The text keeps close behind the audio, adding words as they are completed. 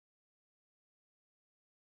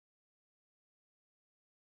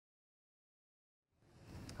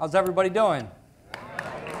How's everybody doing?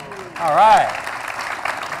 All right.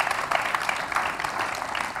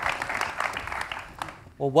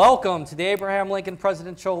 Well, welcome to the Abraham Lincoln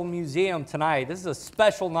Presidential Museum tonight. This is a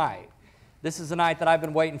special night. This is a night that I've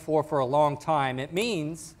been waiting for a long time. It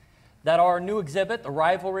means that our new exhibit, the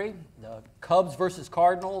Rivalry, the Cubs versus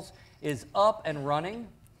Cardinals, is up and running,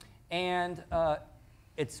 and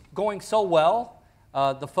it's going so well.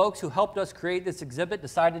 The folks who helped us create this exhibit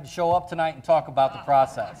decided to show up tonight and talk about the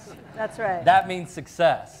process. That's right. That means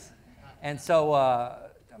success. And so,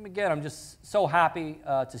 again, I'm just so happy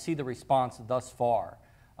to see the response thus far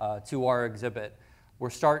to our exhibit.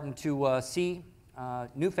 We're starting to see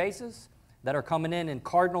new faces that are coming in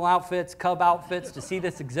Cardinal outfits, Cub outfits to see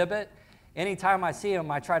this exhibit. Anytime I see them,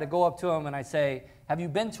 I try to go up to them and I say, have you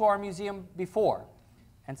been to our museum before?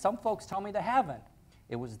 And some folks tell me they haven't.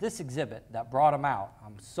 It was this exhibit that brought them out.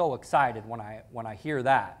 I'm so excited when I hear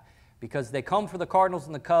that, because they come for the Cardinals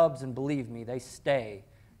and the Cubs, and believe me, they stay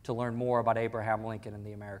to learn more about Abraham Lincoln and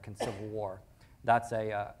the American Civil War. That's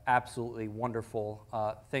a absolutely wonderful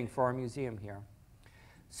thing for our museum here.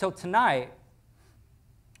 So tonight,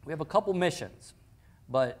 we have a couple missions,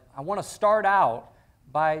 but I want to start out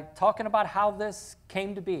by talking about how this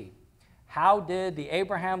came to be. How did the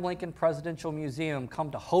Abraham Lincoln Presidential Museum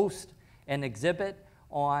come to host an exhibit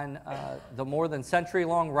on the more than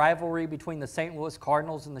century-long rivalry between the St. Louis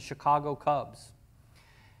Cardinals and the Chicago Cubs?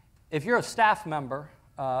 If you're a staff member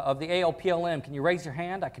of the ALPLM, can you raise your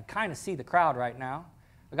hand? I can kind of see the crowd right now.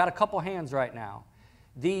 I got a couple hands right now.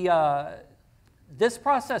 This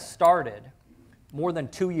process started more than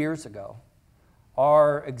 2 years ago.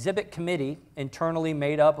 Our exhibit committee, internally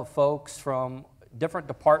made up of folks from different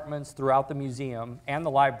departments throughout the museum and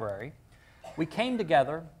the library, we came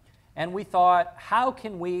together and we thought, how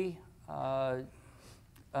can we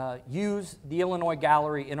use the Illinois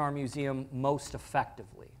Gallery in our museum most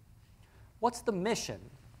effectively? What's the mission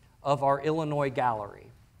of our Illinois Gallery?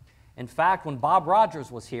 In fact, when Bob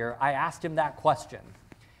Rogers was here, I asked him that question,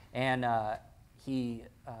 and he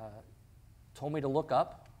told me to look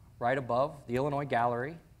up right above the Illinois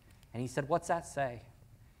Gallery, and he said, what's that say?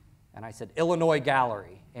 And I said, Illinois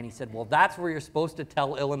Gallery. And he said, well, that's where you're supposed to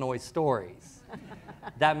tell Illinois stories.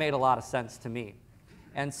 That made a lot of sense to me.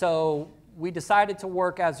 And so we decided to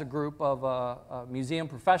work as a group of museum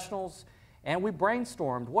professionals, and we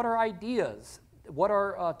brainstormed, what are ideas, what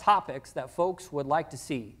are topics that folks would like to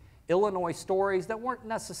see? Illinois stories that weren't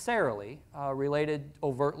necessarily related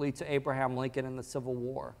overtly to Abraham Lincoln and the Civil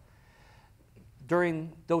War.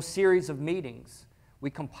 During those series of meetings, we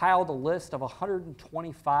compiled a list of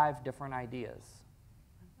 125 different ideas.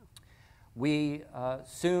 We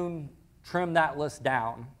soon trimmed that list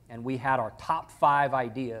down, and we had our top 5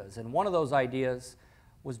 ideas, and one of those ideas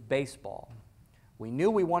was baseball. We knew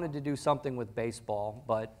we wanted to do something with baseball,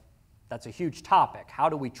 but that's a huge topic. How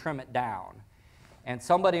do we trim it down? And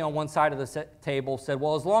somebody on one side of the table said,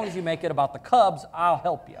 well, as long as you make it about the Cubs, I'll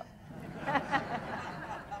help you.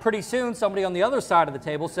 Pretty soon, somebody on the other side of the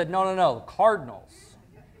table said, no, no, no, the Cardinals.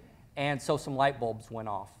 And so some light bulbs went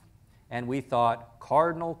off. And we thought,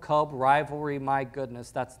 Cardinal-Cub rivalry, my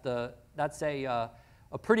goodness, that's a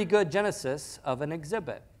pretty good genesis of an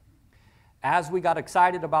exhibit. As we got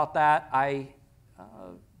excited about that, I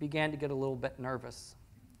began to get a little bit nervous.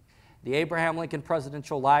 The Abraham Lincoln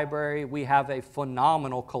Presidential Library, we have a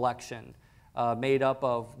phenomenal collection made up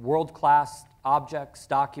of world-class objects,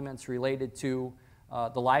 documents related to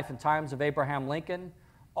the life and times of Abraham Lincoln,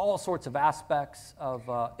 all sorts of aspects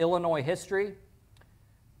of Illinois history.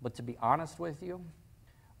 But to be honest with you,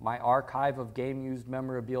 my archive of game-used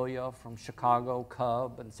memorabilia from Chicago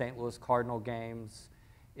Cub and St. Louis Cardinal games,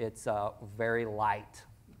 it's very light.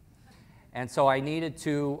 And so I needed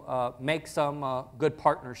to make some good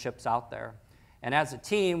partnerships out there. And as a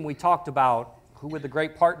team, we talked about who would the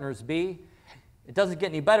great partners be. It doesn't get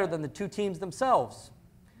any better than the two teams themselves,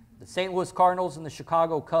 the St. Louis Cardinals and the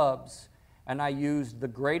Chicago Cubs. And I used the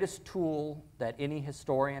greatest tool that any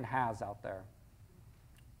historian has out there,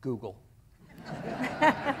 Google.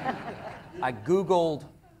 I Googled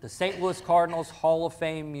the St. Louis Cardinals Hall of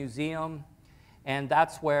Fame Museum, and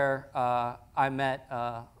that's where I met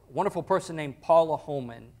a wonderful person named Paula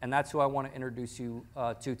Homan, and that's who I want to introduce you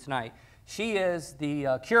to tonight. She is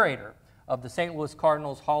the curator of the St. Louis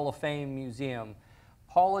Cardinals Hall of Fame Museum.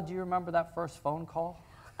 Paula, do you remember that first phone call?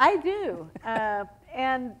 I do,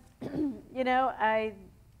 and you know, I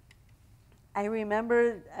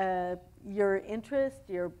remember your interest,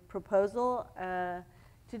 your proposal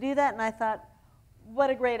to do that, and I thought,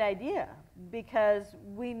 what a great idea, because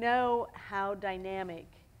we know how dynamic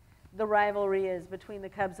the rivalry is between the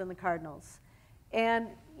Cubs and the Cardinals. And,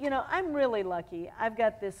 you know, I'm really lucky. I've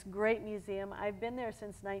got this great museum. I've been there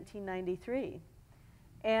since 1993.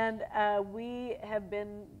 And we have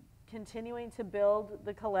been continuing to build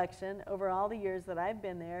the collection over all the years that I've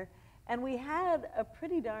been there. And we had a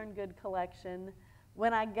pretty darn good collection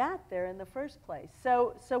when I got there in the first place.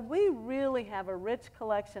 So we really have a rich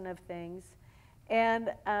collection of things.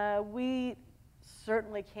 And we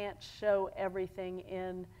certainly can't show everything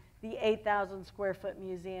in the 8,000 square foot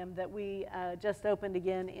museum that we just opened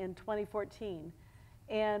again in 2014.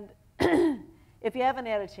 And if you haven't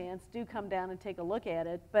had a chance, do come down and take a look at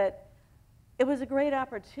it. But it was a great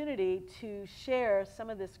opportunity to share some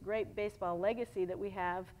of this great baseball legacy that we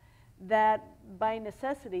have that by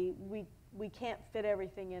necessity we can't fit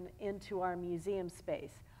everything into our museum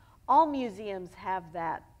space. All museums have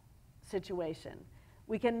that situation.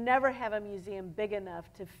 We can never have a museum big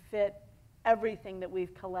enough to fit everything that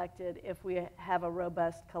we've collected if we have a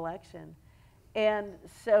robust collection. And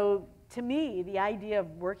so to me, the idea of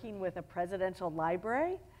working with a presidential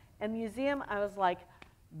library and museum, I was like,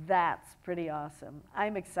 that's pretty awesome.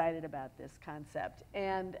 I'm excited about this concept.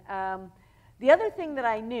 And the other thing that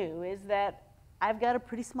I knew is that I've got a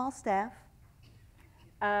pretty small staff.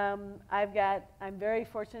 I'm very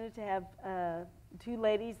fortunate to have 2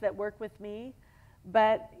 ladies that work with me.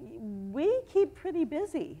 But we keep pretty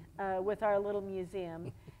busy with our little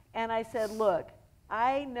museum. And I said, look,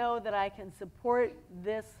 I know that I can support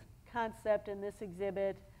this concept and this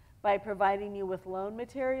exhibit by providing you with loan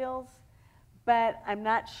materials, but I'm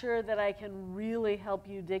not sure that I can really help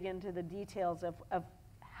you dig into the details of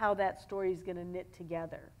how that story is going to knit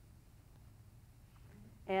together.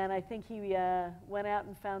 And I think he went out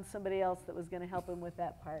and found somebody else that was going to help him with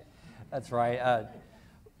that part. That's right.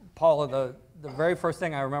 Paula, the very first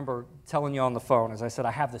thing I remember telling you on the phone is I said,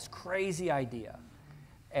 I have this crazy idea.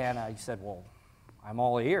 And I said, well, I'm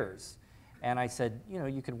all ears. And I said, you know,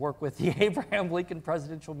 you could work with the Abraham Lincoln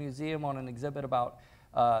Presidential Museum on an exhibit about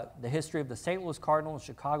the history of the St. Louis Cardinals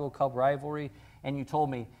Chicago Cub rivalry. And you told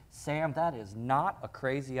me, Sam, that is not a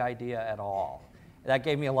crazy idea at all. That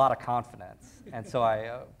gave me a lot of confidence. And so I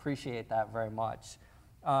appreciate that very much.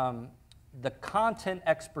 The content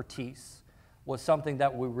expertise was something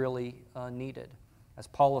that we really needed. As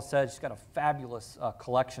Paula said, she's got a fabulous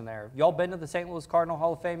collection there. Y'all been to the St. Louis Cardinal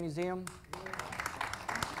Hall of Fame Museum?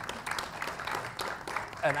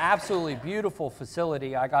 An absolutely beautiful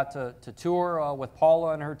facility. I got to tour with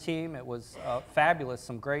Paula and her team. It was fabulous,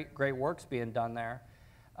 some great works being done there.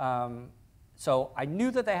 So I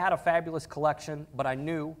knew that they had a fabulous collection, but I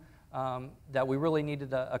knew that we really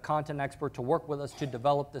needed a content expert to work with us to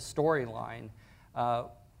develop this storyline.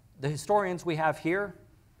 The historians we have here,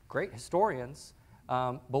 great historians,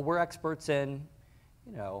 but we're experts in,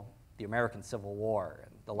 you know, the American Civil War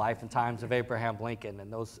and the life and times of Abraham Lincoln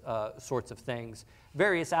and those sorts of things,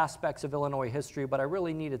 various aspects of Illinois history, but I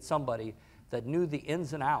really needed somebody that knew the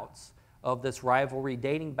ins and outs of this rivalry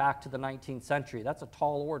dating back to the 19th century. That's a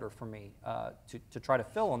tall order for me to try to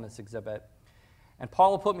fill on this exhibit. And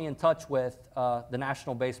Paula put me in touch with the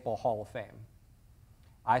National Baseball Hall of Fame.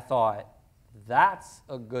 I thought, that's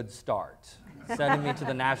a good start, sending me to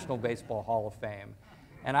the National Baseball Hall of Fame.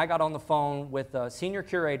 And I got on the phone with a senior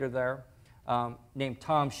curator there named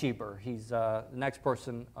Tom Shieber. He's the next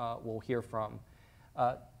person we'll hear from.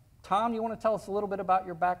 Tom, you want to tell us a little bit about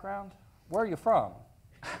your background? Where are you from?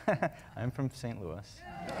 I'm from St. Louis.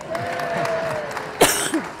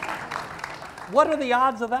 What are the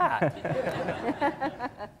odds of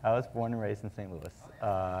that? I was born and raised in St. Louis.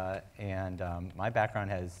 And my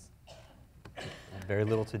background has very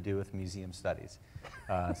little to do with museum studies.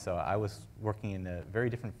 So I was working in a very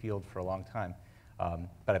different field for a long time.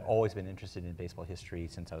 But I've always been interested in baseball history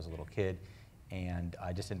since I was a little kid. And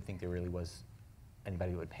I just didn't think there really was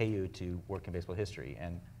anybody who would pay you to work in baseball history.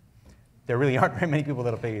 And there really aren't very many people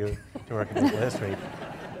that'll pay you to work in baseball history.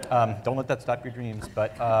 Don't let that stop your dreams.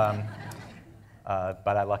 But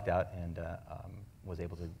I lucked out and was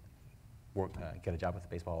able to get a job with the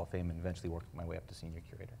Baseball Hall of Fame and eventually worked my way up to senior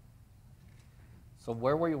curator. So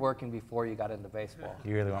where were you working before you got into baseball?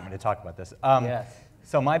 You really want me to talk about this? Yes.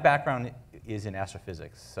 So my background is in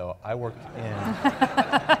astrophysics. So I worked in,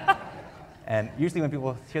 and usually when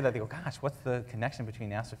people hear that, they go, gosh, what's the connection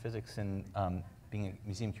between astrophysics and being a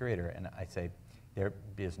museum curator? And I say, there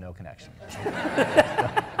is no connection.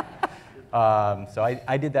 So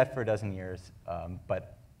I did that for a dozen years,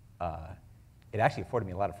 but it actually afforded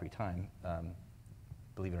me a lot of free time,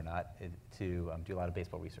 believe it or not, to do a lot of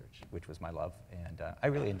baseball research, which was my love. And I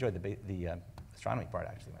really enjoyed the astronomy part,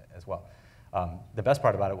 actually, as well. The best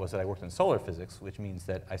part about it was that I worked in solar physics, which means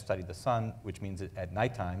that I studied the sun, which means that at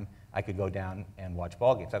nighttime I could go down and watch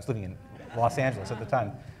ball games. I was living in Los Angeles at the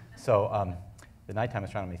time, so the nighttime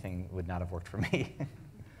astronomy thing would not have worked for me.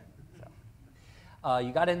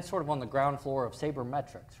 You got in sort of on the ground floor of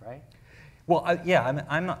sabermetrics, right? Well, yeah,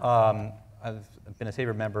 I've been a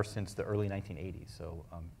Sabre member since the early 1980s, so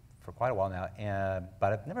for quite a while now.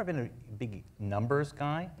 But I've never been a big numbers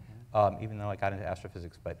guy, even though I got into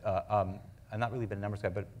astrophysics. But I've not really been a numbers guy,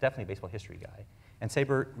 but definitely a baseball history guy. And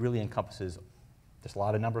Sabre really encompasses, there's a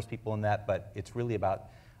lot of numbers people in that, but it's really about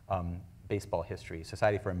baseball history,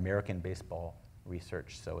 Society for American Baseball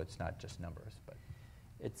Research, so it's not just numbers. But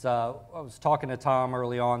It's, I was talking to Tom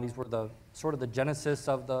early on. These were the sort of the genesis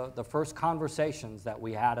of the first conversations that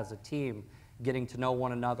we had as a team, getting to know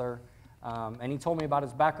one another. And he told me about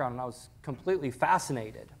his background, and I was completely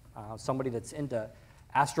fascinated. Somebody that's into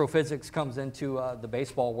astrophysics comes into the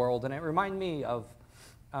baseball world, and it reminded me of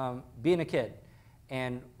being a kid.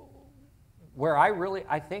 And where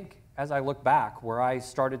I think, as I look back, where I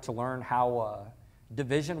started to learn how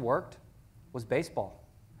division worked was baseball.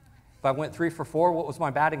 If I went 3 for 4, what was my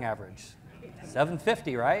batting average?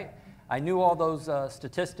 750, right? I knew all those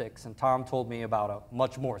statistics, and Tom told me about a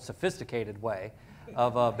much more sophisticated way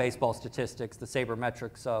of baseball statistics, the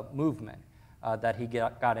sabermetrics movement that he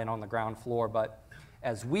got in on the ground floor. But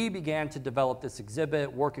as we began to develop this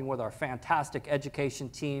exhibit, working with our fantastic education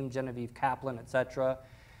team, Genevieve Kaplan, et cetera,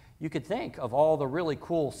 you could think of all the really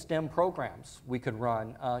cool STEM programs we could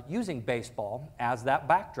run using baseball as that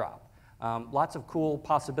backdrop. Lots of cool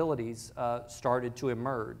possibilities started to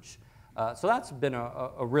emerge. So that's been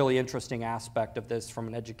a really interesting aspect of this from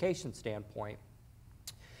an education standpoint.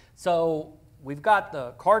 So we've got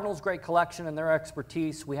the Cardinals' great collection and their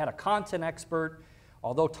expertise. We had a content expert.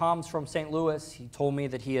 Although Tom's from St. Louis, he told me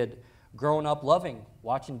that he had grown up loving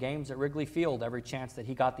watching games at Wrigley Field every chance that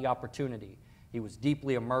he got the opportunity. He was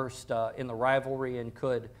deeply immersed in the rivalry and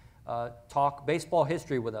could talk baseball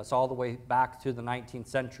history with us all the way back to the 19th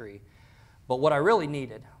century. But what I really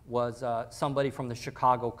needed was somebody from the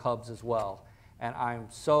Chicago Cubs as well. And I'm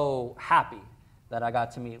so happy that I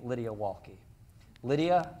got to meet Lydia Wahlke.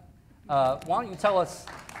 Lydia, why don't you tell us?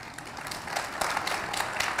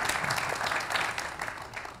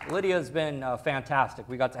 Lydia's been fantastic.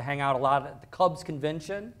 We got to hang out a lot at the Cubs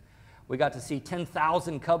convention. We got to see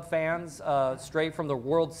 10,000 Cub fans straight from the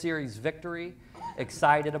World Series victory,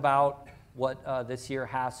 excited about what this year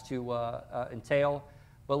has to entail.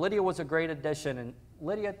 But Lydia was a great addition. And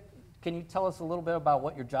Lydia, can you tell us a little bit about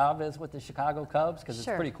what your job is with the Chicago Cubs? Because it's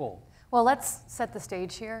pretty cool. Well, let's set the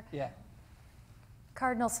stage here. Yeah.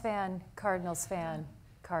 Cardinals fan, Cardinals fan,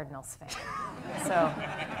 Cardinals fan. So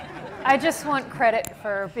I just want credit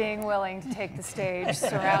for being willing to take the stage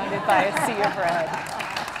surrounded by a sea of red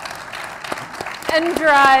and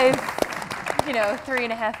drive,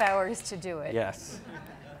 3.5 hours to do it. Yes.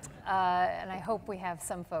 And I hope we have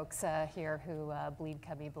some folks here who bleed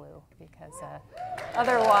Cubby blue, because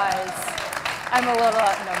otherwise I'm a little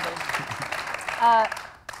outnumbered.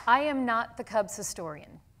 I am not the Cubs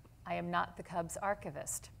historian. I am not the Cubs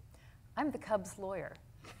archivist. I'm the Cubs lawyer.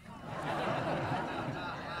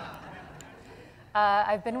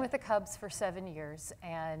 I've been with the Cubs for 7 years,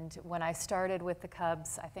 and when I started with the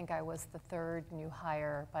Cubs, I think I was the 3rd new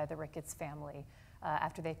hire by the Ricketts family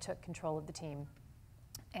after they took control of the team.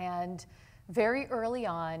 And very early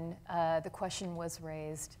on, the question was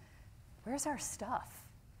raised, where's our stuff?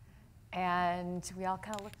 And we all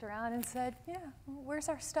kind of looked around and said, yeah, where's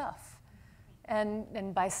our stuff?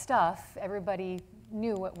 And by stuff, everybody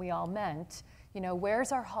knew what we all meant.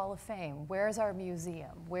 Where's our Hall of Fame? Where's our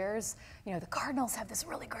museum? Where's, the Cardinals have this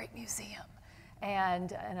really great museum.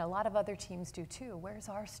 And a lot of other teams do too. Where's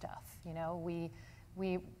our stuff? We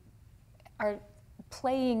are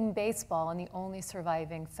playing baseball in the only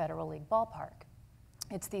surviving Federal League ballpark.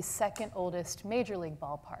 It's the 2nd oldest Major League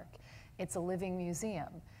ballpark. It's a living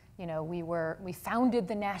museum. We founded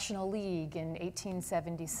the National League in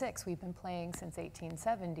 1876. We've been playing since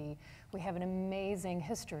 1870. We have an amazing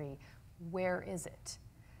history. Where is it?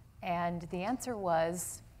 And the answer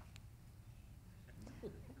was,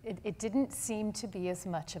 it didn't seem to be as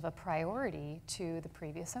much of a priority to the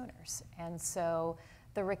previous owners. And so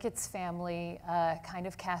the Ricketts family kind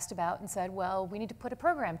of cast about and said, well, we need to put a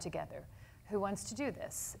program together. Who wants to do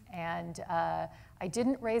this? And I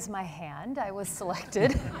didn't raise my hand. I was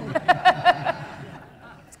selected.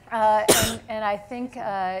 And I think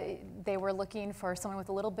they were looking for someone with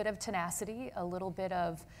a little bit of tenacity, a little bit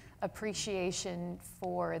of appreciation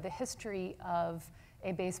for the history of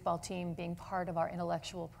a baseball team being part of our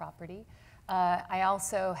intellectual property, I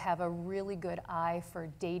also have a really good eye for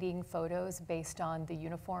dating photos based on the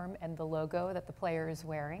uniform and the logo that the player is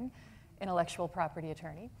wearing, intellectual property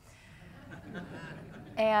attorney.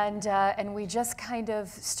 And we just kind of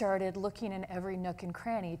started looking in every nook and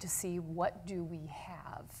cranny to see what do we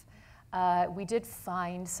have. We did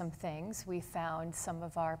find some things. We found some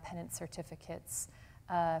of our pennant certificates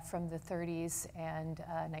from the 30s and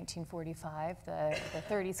 1945. The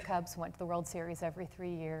 30s Cubs went to the World Series every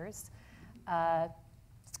 3 years.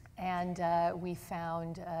 We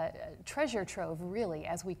found a treasure trove, really,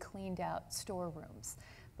 as we cleaned out storerooms.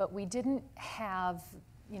 But we didn't have,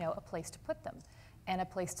 a place to put them and a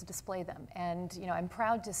place to display them. And, I'm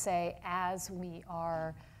proud to say, as we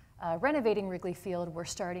are renovating Wrigley Field, we're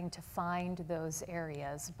starting to find those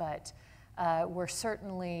areas. But we're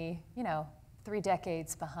certainly, 3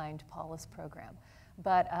 decades behind Paula's program.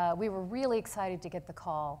 But we were really excited to get the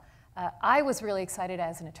call. I was really excited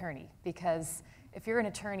as an attorney, because if you're an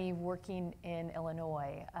attorney working in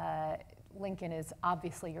Illinois, Lincoln is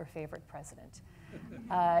obviously your favorite president.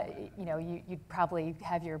 You'd probably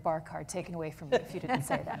have your bar card taken away from you if you didn't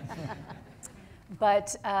say that.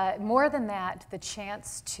 But more than that, the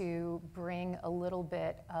chance to bring a little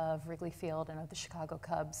bit of Wrigley Field and of the Chicago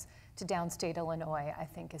Cubs to downstate Illinois, I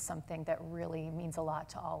think, is something that really means a lot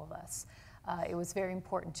to all of us. It was very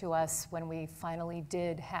important to us when we finally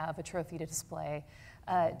did have a trophy to display,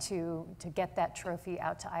 to get that trophy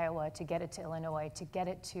out to Iowa, to get it to Illinois, to get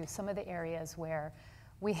it to some of the areas where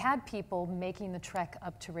we had people making the trek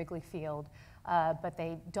up to Wrigley Field, but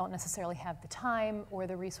they don't necessarily have the time or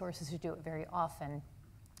the resources to do it very often.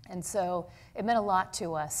 And so it meant a lot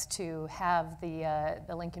to us to have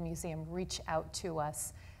the Lincoln Museum reach out to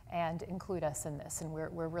us and include us in this, and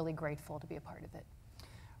we're really grateful to be a part of it.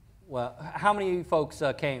 Well, how many folks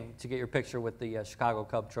came to get your picture with the Chicago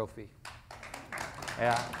Cub trophy?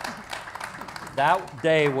 Yeah,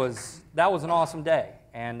 that was an awesome day.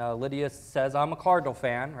 And Lydia says I'm a Cardinal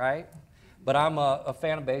fan, right? But I'm a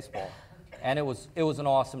fan of baseball. And it was an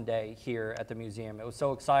awesome day here at the museum. It was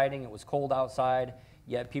so exciting. It was cold outside,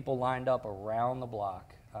 yet people lined up around the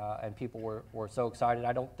block, and people were so excited.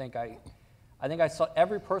 I think I saw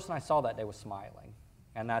every person I saw that day was smiling,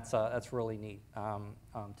 and that's really neat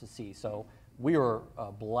to see. So we were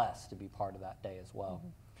blessed to be part of that day as well. Mm-hmm.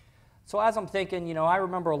 So as I'm thinking, I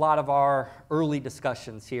remember a lot of our early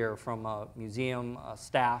discussions here from a museum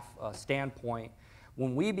staff standpoint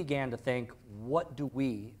when we began to think, what do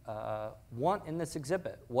we want in this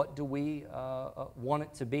exhibit? What do we want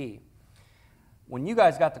it to be? When you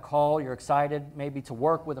guys got the call, you're excited maybe to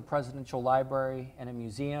work with a presidential library and a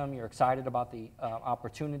museum. You're excited about the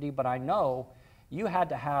opportunity, but I know you had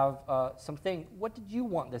to have something. What did you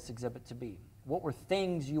want this exhibit to be? What were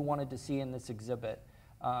things you wanted to see in this exhibit?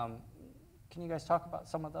 Can you guys talk about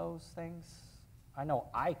some of those things? I know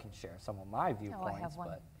I can share some of my viewpoints,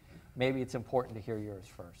 but maybe it's important to hear yours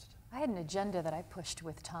first. I had an agenda that I pushed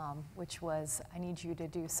with Tom, which was, I need you to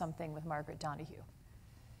do something with Margaret Donahue.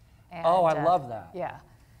 And, I love that. Yeah.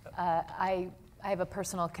 I have a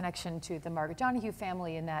personal connection to the Margaret Donahue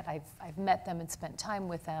family in that I've met them and spent time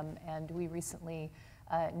with them, and we recently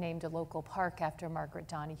named a local park after Margaret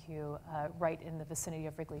Donahue right in the vicinity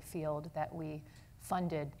of Wrigley Field that we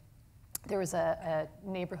funded. There was a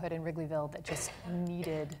neighborhood in Wrigleyville that just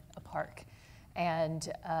needed a park. And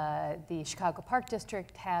the Chicago Park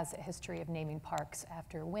District has a history of naming parks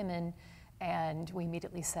after women, and we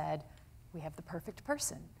immediately said, we have the perfect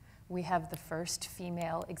person. We have the first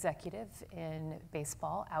female executive in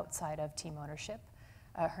baseball outside of team ownership.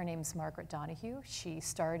 Her name's Margaret Donahue. She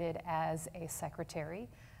started as a secretary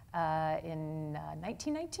in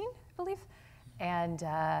 1919, I believe. And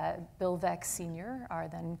Bill Veck Sr., our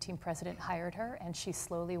then team president, hired her, and she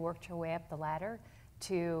slowly worked her way up the ladder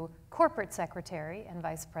to corporate secretary and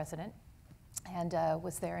vice president, and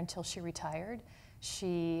was there until she retired.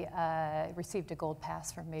 She received a gold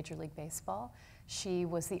pass from Major League Baseball. She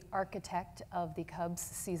was the architect of the Cubs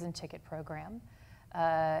season ticket program,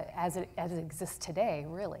 as it exists today,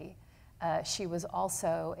 really. She was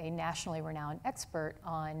also a nationally renowned expert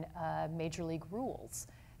on Major League rules.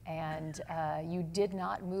 And you did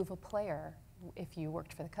not move a player if you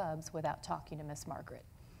worked for the Cubs without talking to Miss Margaret.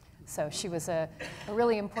 So she was a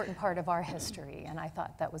really important part of our history, and I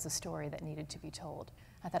thought that was a story that needed to be told.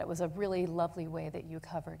 I thought it was a really lovely way that you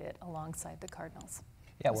covered it alongside the Cardinals.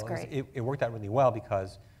 Yeah, well, it worked out really well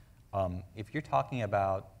because if you're talking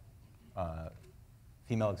about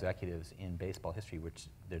female executives in baseball history, which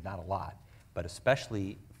there's not a lot, but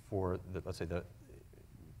especially for, let's say,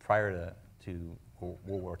 prior to World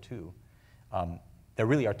War II, there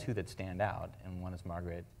really are two that stand out, and one is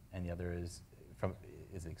Margaret, and the other is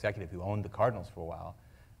is the executive who owned the Cardinals for a while,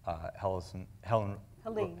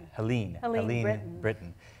 Helene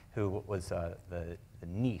Britton, who was the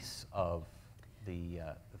niece of the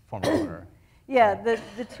former owner. Yeah,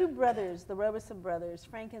 the two brothers, the Robeson brothers,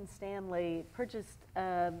 Frank and Stanley, purchased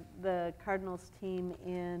the Cardinals team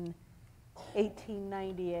in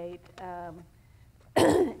 1898.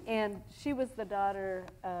 And she was the daughter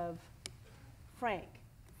of Frank.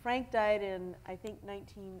 Frank died in, I think,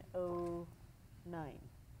 1909.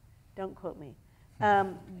 Don't quote me.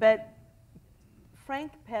 But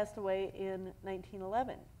Frank passed away in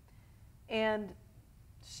 1911. And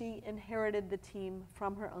she inherited the team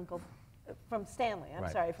from her uncle, from Stanley,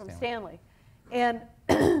 from Stanley. And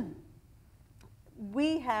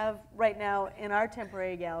we have right now in our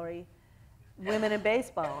temporary gallery women in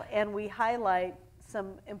baseball, and we highlight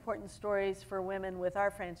some important stories for women with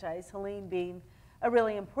our franchise, Helene being a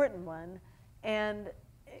really important one. And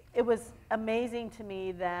it was amazing to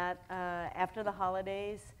me that after the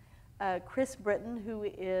holidays, Chris Britton, who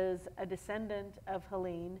is a descendant of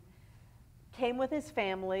Helene, came with his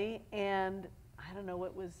family, and I don't know,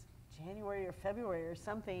 it was January or February or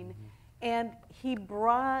something, and he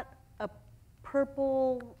brought a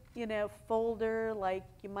purple, folder like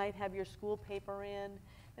you might have your school paper in,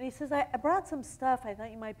 and he says, I brought some stuff, I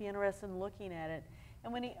thought you might be interested in looking at it.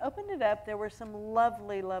 And when he opened it up, there were some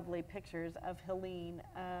lovely, lovely pictures of Helene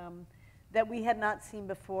that we had not seen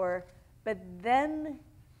before, but then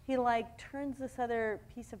he turns this other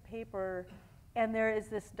piece of paper, and there is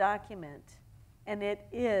this document, and it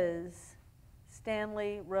is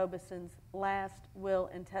Stanley Robeson's last will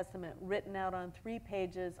and testament, written out on 3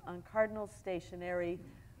 pages on Cardinals stationery,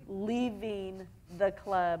 leaving the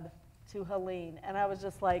club to Helene. And I was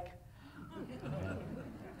just like,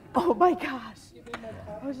 oh my gosh.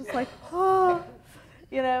 I was just like, oh,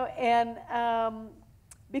 and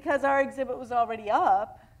because our exhibit was already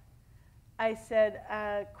up, I said,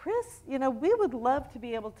 Chris, we would love to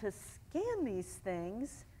be able to scan these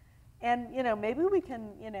things, and maybe we can,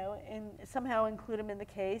 somehow include them in the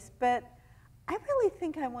case. But I really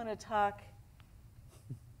think I want to talk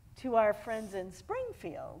to our friends in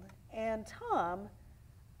Springfield and Tom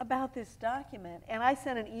about this document. And I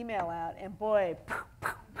sent an email out, and boy,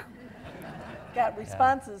 got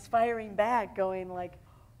responses firing back, going like,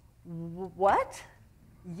 what?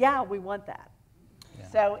 Yeah, we want that. Yeah.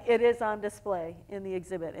 So it is on display in the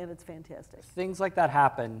exhibit, and it's fantastic. Things like that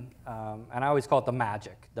happen, and I always call it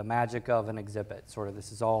the magic of an exhibit. Sort of,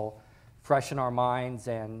 this is all fresh in our minds,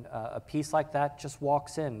 and a piece like that just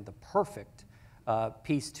walks in, the perfect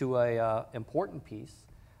piece to a important piece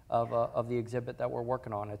of the exhibit that we're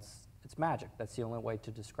working on. It's magic. That's the only way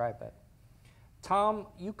to describe it. Tom,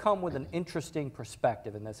 you come with an interesting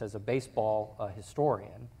perspective in this as a baseball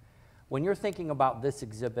historian. When you're thinking about this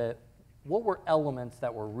exhibit, what were elements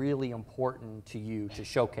that were really important to you to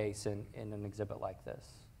showcase in an exhibit like this?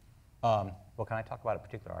 Well, can I talk about a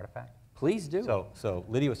particular artifact? Please do. So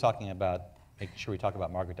Lydia was talking about making sure we talk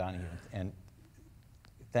about Margaret Donahue, and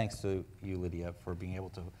thanks to you, Lydia, for being able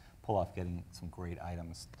to pull off getting some great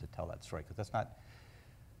items to tell that story, because that's not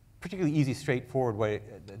particularly easy, straightforward way.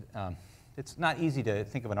 It's not easy to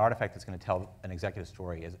think of an artifact that's going to tell an executive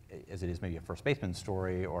story as it is maybe a first baseman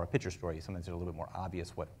story or a pitcher story. Sometimes it's a little bit more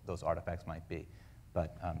obvious what those artifacts might be.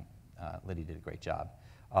 But Lydia did a great job.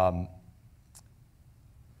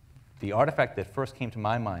 The artifact that first came to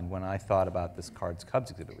my mind when I thought about this Cards Cubs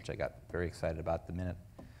exhibit, which I got very excited about the minute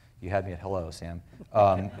you had me at hello, Sam,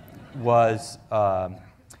 was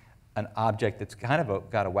an object that's kind of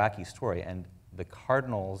got a wacky story. And the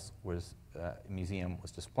Cardinals Museum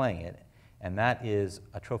was displaying it. And that is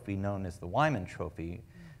a trophy known as the Wyman Trophy,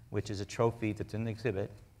 which is a trophy that's in the exhibit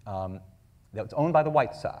that's owned by the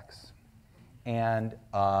White Sox. And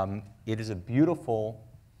it is a beautiful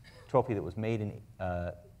trophy that was made in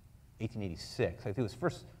 1886. I think it was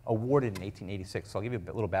first awarded in 1886. So I'll give you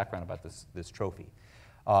a little background about this trophy.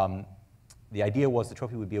 The idea was the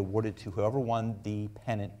trophy would be awarded to whoever won the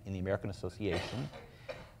pennant in the American Association,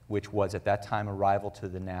 which was at that time a rival to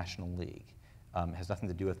the National League. It has nothing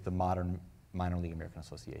to do with the modern minor league American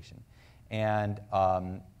Association. And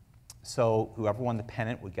so whoever won the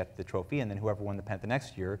pennant would get the trophy, and then whoever won the pennant the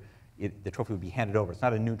next year, the trophy would be handed over. It's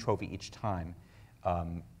not a new trophy each time.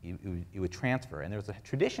 It would transfer. And there was a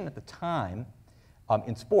tradition at the time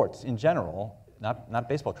in sports in general, not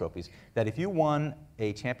baseball trophies, that if you won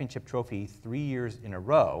a championship trophy 3 years in a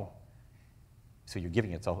row, so you're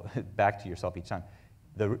giving it back to yourself each time,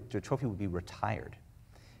 the trophy would be retired.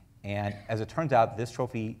 And as it turns out, this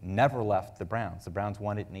trophy never left the Browns. The Browns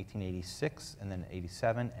won it in 1886, and then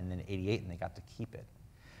 87, and then 88, and they got to keep it.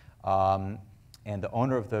 And the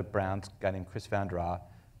owner of the Browns, a guy named Chris Van Draa,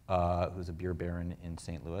 who's a beer baron in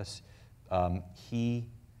St. Louis, he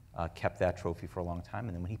kept that trophy for a long time.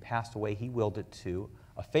 And then when he passed away, he willed it to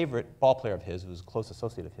a favorite ball player of his, who was a close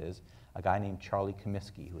associate of his, a guy named Charlie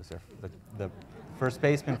Comiskey, who was the first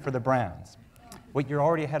baseman for the Browns. Wait, you're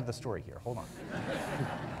already ahead of the story here. Hold on.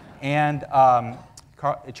 And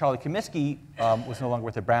Charlie Comiskey was no longer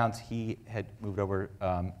with the Browns. He had moved over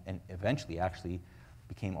and eventually actually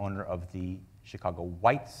became owner of the Chicago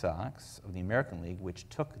White Sox of the American League, which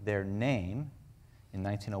took their name in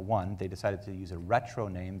 1901. They decided to use a retro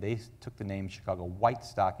name. They took the name Chicago White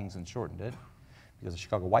Stockings and shortened it, because the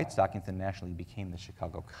Chicago White Stockings then nationally became the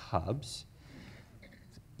Chicago Cubs.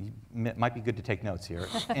 It might be good to take notes here.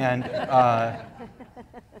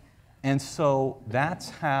 And so that's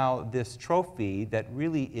how this trophy that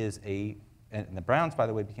really is and the Browns, by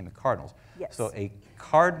the way, became the Cardinals. Yes. So a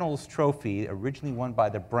Cardinals trophy originally won by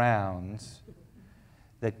the Browns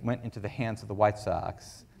that went into the hands of the White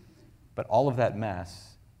Sox. But all of that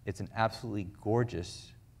mess, it's an absolutely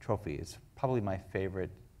gorgeous trophy. It's probably my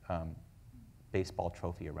favorite baseball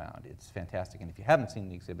trophy around. It's fantastic. And if you haven't seen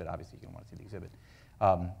the exhibit, obviously you're going to want to see the exhibit.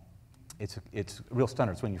 It's a real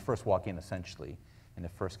stunner. It's when you first walk in, essentially, and the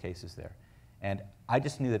first case is there. And I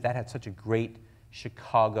just knew that that had such a great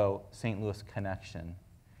Chicago-St. Louis connection.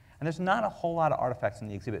 And there's not a whole lot of artifacts in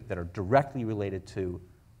the exhibit that are directly related to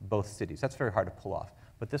both cities. That's very hard to pull off.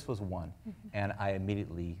 But this was one. And I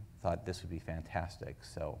immediately thought this would be fantastic.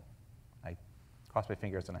 So I crossed my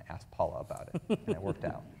fingers and I asked Paula about it. And it worked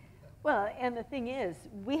out. Well, and the thing is,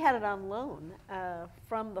 we had it on loan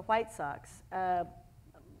from the White Sox.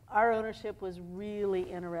 Our ownership was really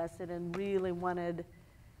interested and really wanted,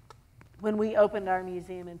 when we opened our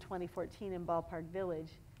museum in 2014 in Ballpark Village,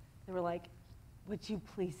 they were like, would you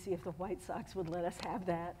please see if the White Sox would let us have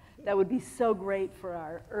that? That would be so great for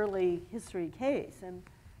our early history case. And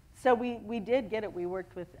so we did get it. We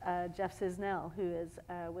worked with Jeff Cisnell, who is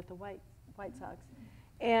with the White Sox.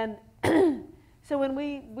 And so when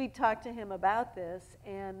we talked to him about this,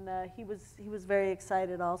 and he was very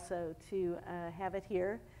excited also to have it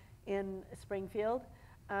here in Springfield.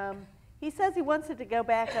 He says he wants it to go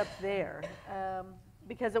back up there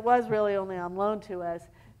because it was really only on loan to us,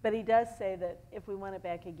 but he does say that if we want it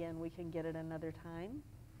back again, we can get it another time.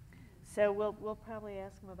 So we'll probably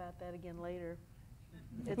ask him about that again later.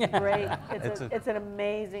 It's great. It's an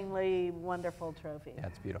amazingly wonderful trophy. Yeah,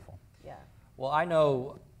 it's beautiful. Yeah. Well, I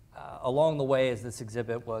know along the way as this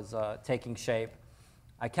exhibit was taking shape,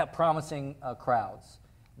 I kept promising crowds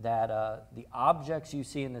that the objects you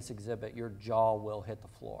see in this exhibit, your jaw will hit the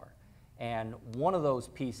floor. And one of those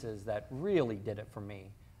pieces that really did it for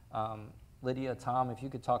me, Lydia, Tom, if you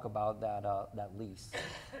could talk about that lease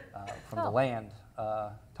from the land.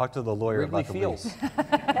 Talk to the lawyer Wrigley about the Field. lease.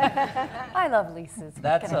 I love leases.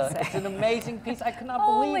 It's an amazing piece. I could not believe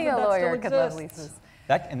that Only a still lawyer could love exists. leases.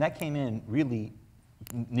 That came in really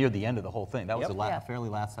near the end of the whole thing. That was Yep. a fairly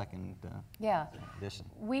last-second addition.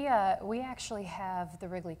 We actually have the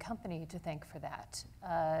Wrigley Company to thank for that.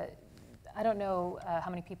 I don't know how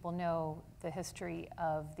many people know the history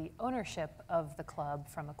of the ownership of the club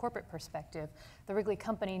from a corporate perspective. The Wrigley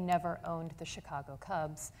Company never owned the Chicago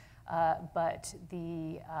Cubs, but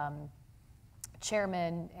the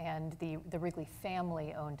chairman and the Wrigley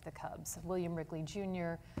family owned the Cubs. William Wrigley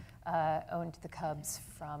Jr. Owned the Cubs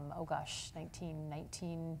from,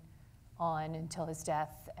 1919 on until his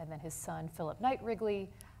death, and then his son, Philip Knight Wrigley,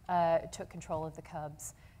 took control of the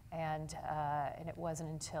Cubs. And it wasn't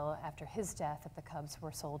until after his death that the Cubs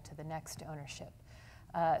were sold to the next ownership.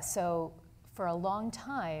 So for a long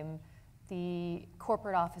time, the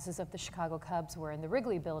corporate offices of the Chicago Cubs were in the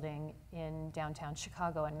Wrigley Building in downtown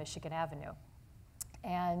Chicago on Michigan Avenue.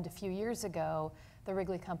 And a few years ago, the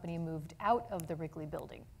Wrigley Company moved out of the Wrigley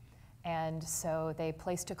Building. And so they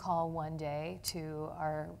placed a call one day to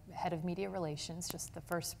our head of media relations, just the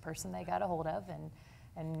first person they got a hold of,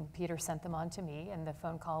 and Peter sent them on to me, and the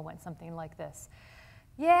phone call went something like this.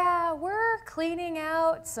 Yeah, we're cleaning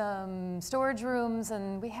out some storage rooms,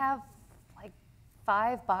 and we have like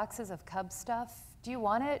 5 boxes of Cubs stuff. Do you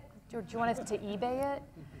want it? Do you want us to eBay it?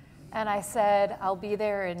 And I said, I'll be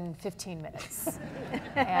there in 15 minutes.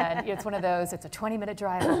 And it's one of those, it's a 20-minute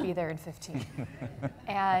drive, I'll be there in 15.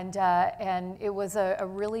 And it was a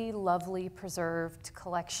really lovely preserved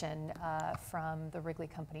collection from the Wrigley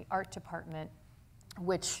Company Art Department,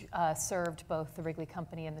 which served both the Wrigley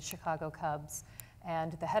Company and the Chicago Cubs.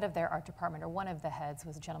 And the head of their art department, or one of the heads,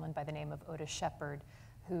 was a gentleman by the name of Otis Shieber,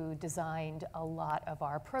 who designed a lot of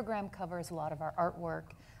our program covers, a lot of our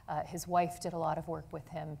artwork. His wife did a lot of work with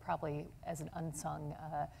him, probably as an unsung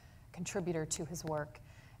contributor to his work.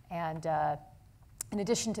 And In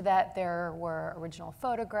addition to that, there were original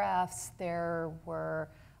photographs, there were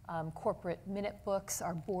corporate minute books,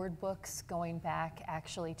 our board books, going back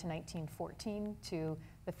actually to 1914 to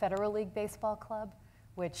the Federal League Baseball Club,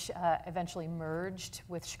 which eventually merged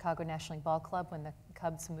with Chicago National League Ball Club when the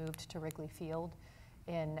Cubs moved to Wrigley Field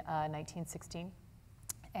in 1916.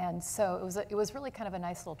 And so it was really kind of a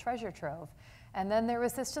nice little treasure trove. And then there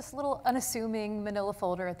was this just little unassuming manila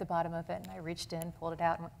folder at the bottom of it, and I reached in, pulled it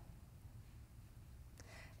out,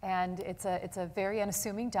 and it's a very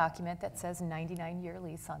unassuming document that says 99-year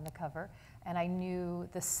lease on the cover. And I knew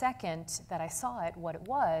the second that I saw it what it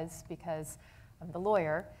was, because I'm the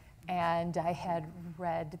lawyer, and I had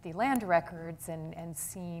read the land records and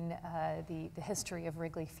seen the history of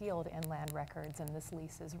Wrigley Field in land records, and this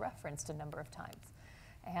lease is referenced a number of times.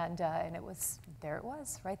 And it was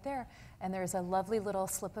right there. And there's a lovely little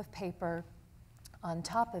slip of paper on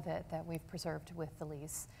top of it that we've preserved with the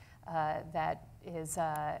lease that is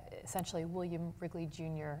essentially William Wrigley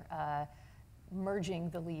Jr. Merging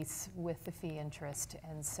the lease with the fee interest.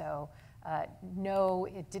 And so no,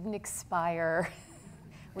 it didn't expire.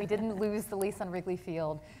 We didn't lose the lease on Wrigley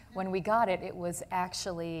Field. When we got it, it was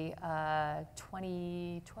actually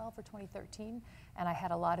 2012 or 2013, and I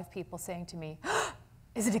had a lot of people saying to me,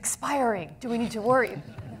 "Is it expiring? Do we need to worry?"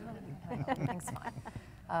 No, everything's fine.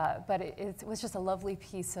 But it was just a lovely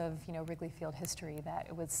piece of Wrigley Field history that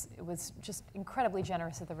it was just incredibly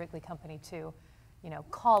generous of the Wrigley Company to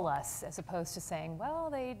call us, as opposed to saying, well,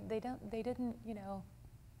 they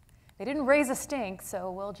didn't raise a stink,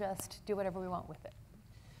 so we'll just do whatever we want with it.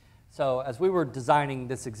 So as we were designing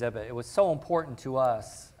this exhibit, it was so important to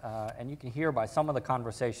us, and you can hear by some of the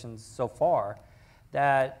conversations so far,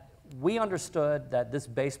 that we understood that this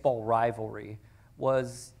baseball rivalry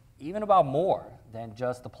was even about more than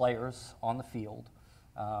just the players on the field.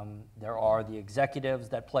 There are the executives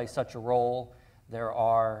that play such a role. There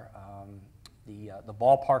are the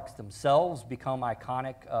ballparks themselves become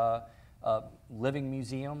iconic living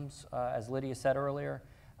museums, as Lydia said earlier.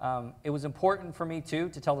 It was important for me, too,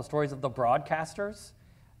 to tell the stories of the broadcasters.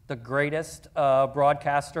 The greatest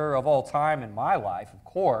broadcaster of all time in my life, of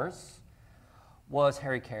course, was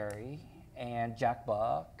Harry Carey and Jack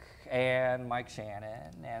Buck and Mike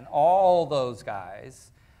Shannon and all those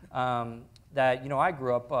guys that I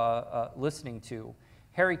grew up listening to.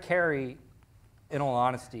 Harry Carey, in all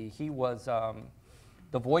honesty, he was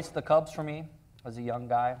the voice of the Cubs for me as a young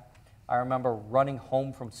guy. I remember running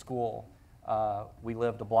home from school. We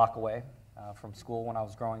lived a block away from school when I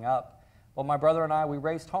was growing up. But my brother and I, we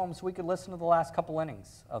raced home so we could listen to the last couple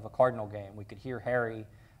innings of a Cardinal game. We could hear Harry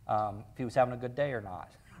if he was having a good day or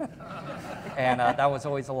not. And that was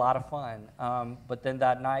always a lot of fun. But then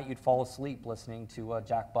that night, you'd fall asleep listening to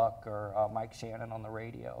Jack Buck or Mike Shannon on the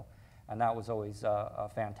radio. And that was always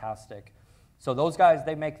fantastic. So those guys,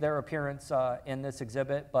 they make their appearance in this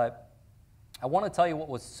exhibit. But I want to tell you what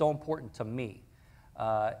was so important to me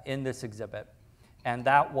in this exhibit, and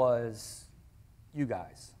that was you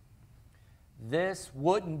guys. This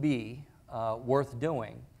wouldn't be worth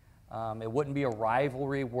doing. It wouldn't be a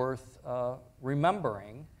rivalry worth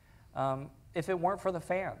remembering if it weren't for the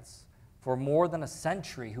fans for more than a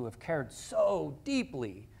century who have cared so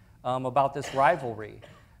deeply about this rivalry.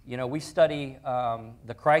 We study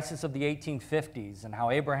the crisis of the 1850s and how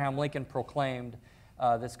Abraham Lincoln proclaimed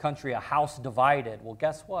this country a house divided. Well,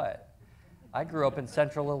 guess what? I grew up in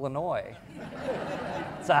central Illinois.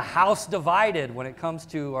 It's a house divided when it comes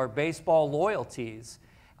to our baseball loyalties.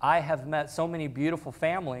 I have met so many beautiful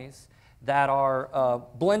families that are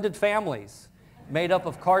blended families made up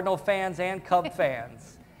of Cardinal fans and Cub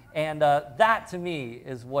fans. And that, to me,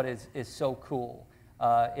 is what is so cool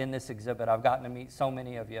in this exhibit. I've gotten to meet so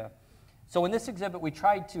many of you. So in this exhibit, we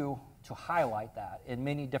tried to highlight that in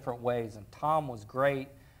many different ways, and Tom was great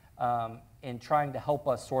in trying to help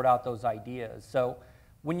us sort out those ideas. So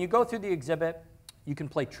when you go through the exhibit, you can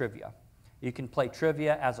play trivia. You can play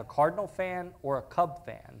trivia as a Cardinal fan or a Cub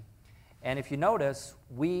fan. And if you notice,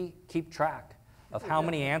 we keep track of how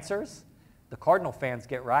many answers the Cardinal fans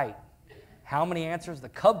get right, how many answers the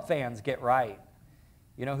Cub fans get right.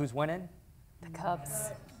 You know who's winning? The Cubs.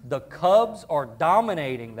 The Cubs are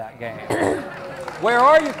dominating that game. Where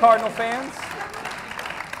are you, Cardinal fans?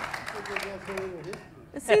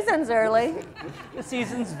 The season's early. The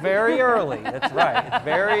season's very early. That's right. It's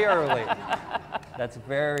very early. That's a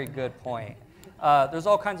very good point. There's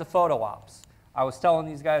all kinds of photo ops. I was telling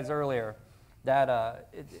these guys earlier that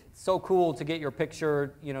it's so cool to get your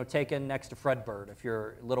picture, taken next to Fred Bird if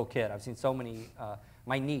you're a little kid. I've seen so many.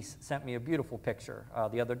 My niece sent me a beautiful picture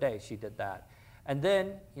the other day. She did that. And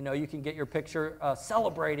then, you can get your picture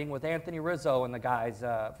celebrating with Anthony Rizzo and the guys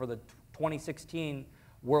for the 2016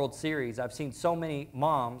 World Series, I've seen so many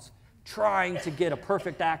moms trying to get a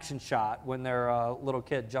perfect action shot when their little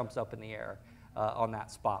kid jumps up in the air on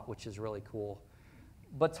that spot, which is really cool.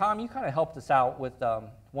 But Tom, you kind of helped us out with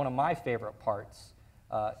one of my favorite parts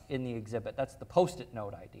in the exhibit. That's the Post-it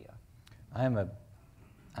note idea. I'm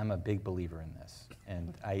a big believer in this,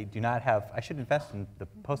 and I do not have. I should invest in the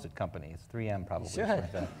Post-it company. It's 3M probably. You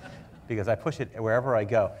should. Because I push it wherever I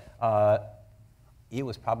go. It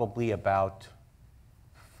was probably about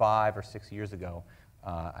 5 or 6 years ago.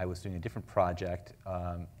 I was doing a different project,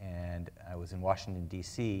 and I was in Washington,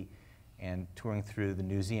 D.C., and touring through the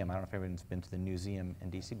museum. I don't know if everyone's been to the museum in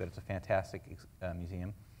D.C., but it's a fantastic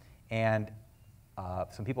museum. And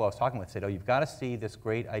some people I was talking with said, oh, you've got to see this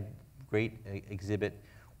great exhibit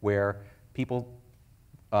where people,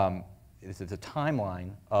 it's a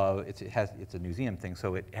timeline of, it's a museum thing,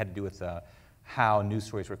 so it had to do with how news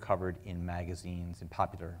stories were covered in magazines, in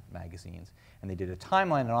popular magazines. And they did a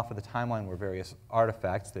timeline, and off of the timeline were various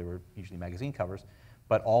artifacts. They were usually magazine covers,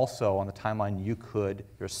 but also on the timeline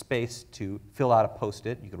there's space to fill out a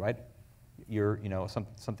Post-it. You could write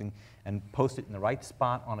something and post it in the right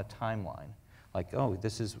spot on a timeline. Like, oh,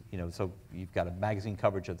 this is, so you've got a magazine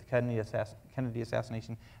coverage of the Kennedy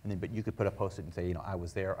assassination, but you could put a Post-it and say, I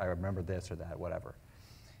was there, I remember this or that, whatever.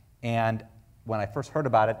 And when I first heard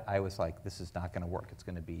about it, I was like, this is not going to work. It's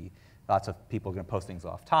going to be, lots of people are going to post things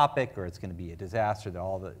off topic, or it's going to be a disaster,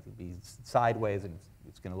 it'll be sideways, and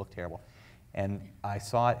it's going to look terrible. And I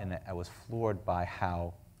saw it, and I was floored by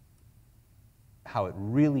how it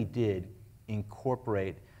really did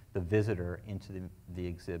incorporate the visitor into the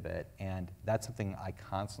exhibit, and that's something I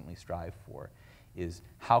constantly strive for, is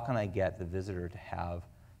how can I get the visitor to have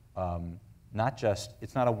not just,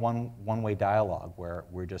 it's not a one-way dialogue where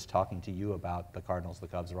we're just talking to you about the Cardinals, the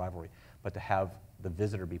Cubs rivalry, but to have the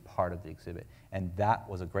visitor be part of the exhibit. And that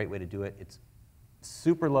was a great way to do it. It's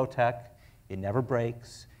super low tech, it never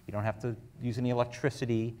breaks, you don't have to use any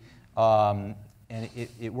electricity, and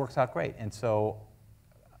it works out great. And so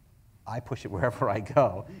I push it wherever I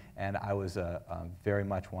go, and I was very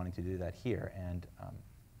much wanting to do that here. And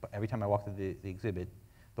but every time I walk through the exhibit,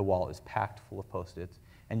 the wall is packed full of Post-its,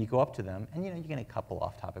 and you go up to them, and you get a couple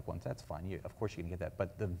off-topic ones. That's fine. Of course, you can get that.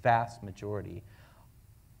 But the vast majority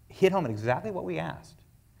hit home at exactly what we asked,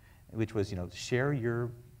 which was, share your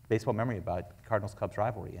baseball memory about Cardinals-Cubs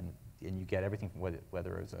rivalry, and you get everything from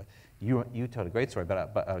whether it's you told a great story,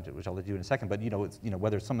 but which I'll let you do in a second. But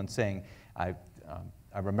whether it's someone saying I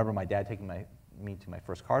remember my dad taking me to my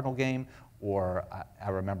first Cardinal game, or I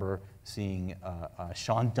remember seeing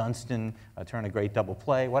Sean Dunston turn a great double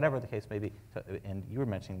play, whatever the case may be. And you were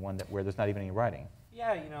mentioning one where there's not even any writing.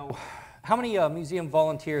 Yeah, how many museum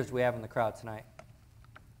volunteers do we have in the crowd tonight?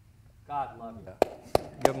 God love you.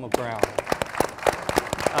 Give them a round.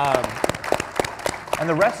 And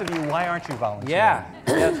the rest of you, why aren't you volunteering? Yeah,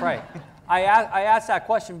 that's right. I asked that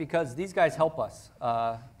question because these guys help us.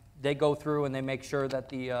 They go through and they make sure that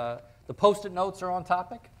the Post-it notes are on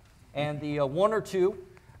topic, and the one or two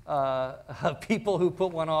people who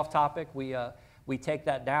put one off topic, we take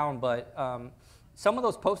that down. But some of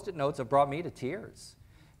those Post-it notes have brought me to tears,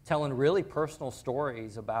 telling really personal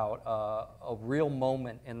stories about a real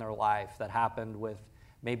moment in their life that happened with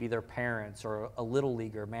maybe their parents or a little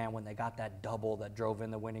leaguer, man, when they got that double that drove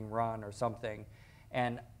in the winning run or something.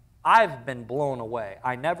 And I've been blown away.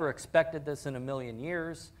 I never expected this in a million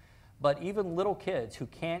years, but even little kids who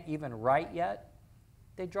can't even write yet,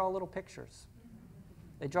 they draw little pictures.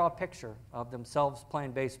 They draw a picture of themselves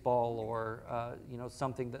playing baseball or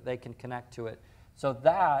something that they can connect to it. So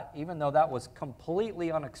that, even though that was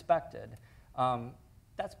completely unexpected,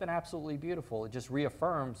 that's been absolutely beautiful. It just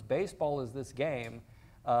reaffirms baseball is this game.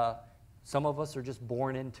 Some of us are just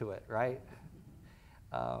born into it, right?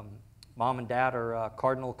 Mom and Dad are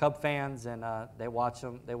Cardinal Cub fans, and they watch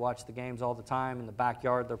them. They watch the games all the time. In the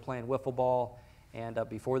backyard, they're playing wiffle ball, and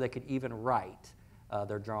before they could even write,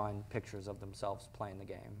 they're drawing pictures of themselves playing the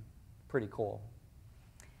game. Pretty cool.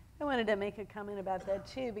 I wanted to make a comment about that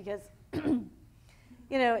too, because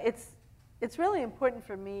it's really important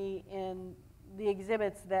for me in the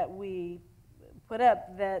exhibits that we put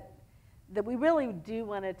up that we really do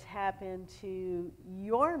want to tap into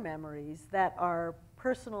your memories that are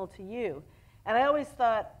personal to you. And I always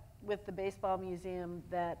thought with the baseball museum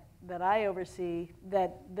that I oversee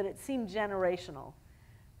that it seemed generational,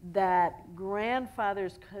 that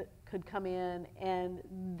grandfathers could come in and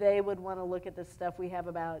they would want to look at the stuff we have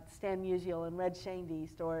about Stan Musial and Red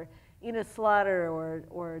Shanedeast or Enos Slaughter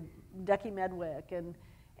or Ducky Medwick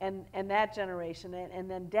and that generation. And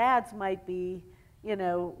then dads might be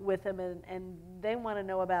with them, and they want to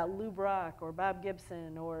know about Lou Brock or Bob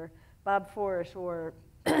Gibson or Bob Forsh or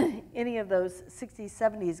any of those 60s,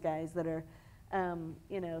 70s guys that are,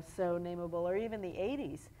 you know, so nameable, or even the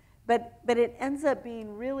 80s. But it ends up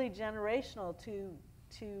being really generational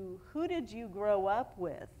to who did you grow up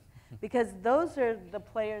with? Because those are the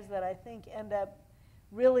players that I think end up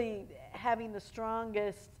really having the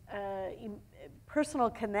strongest personal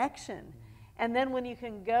connection. And then when you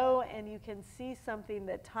can go and you can see something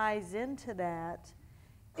that ties into that,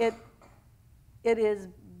 it is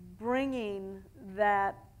bringing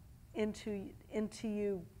that into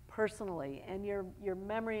you personally, and your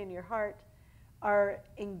memory and your heart are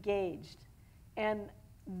engaged. And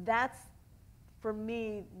that's, for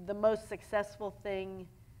me, the most successful thing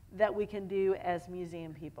that we can do as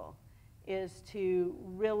museum people, is to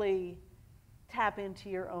really tap into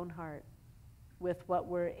your own heart with what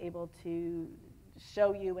we're able to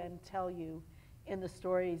show you and tell you in the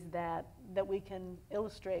stories that we can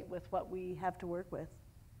illustrate with what we have to work with.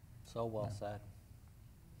 So well said.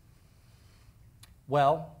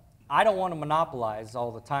 Well, I don't want to monopolize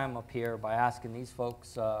all the time up here by asking these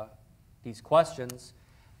folks these questions.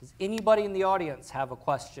 Does anybody in the audience have a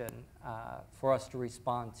question for us to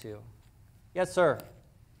respond to? Yes, sir.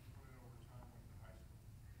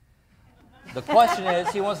 The question is,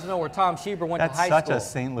 he wants to know where Tom Shieber went to high school. That's such a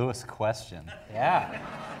St. Louis question. Yeah.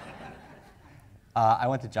 I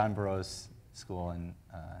went to John Burroughs School in,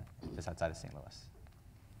 just outside of St. Louis.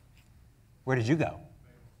 Where did you go?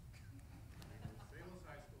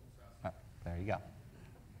 Oh, there you go.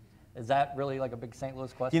 Is that really like a big St.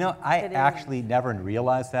 Louis question? You know, I actually never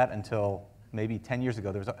realized that until maybe 10 years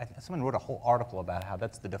ago. There was someone wrote a whole article about how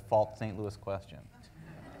that's the default St. Louis question.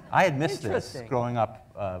 I had missed this growing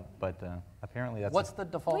up, but apparently that's... What's the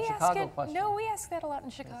default Chicago question? No, we ask that a lot in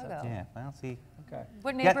Chicago. Yeah, well, see... Okay.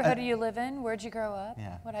 What neighborhood do you live in? Where'd you grow up?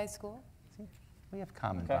 Yeah. What high school? See, we have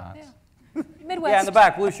common bonds. Yeah. Midwest. Yeah, in the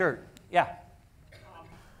back, blue shirt. Yeah.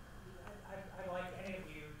 I'd like any of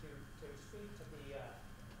you to speak to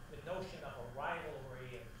the notion of a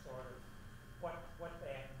rivalry and sort of what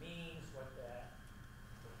that means, what the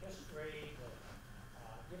history,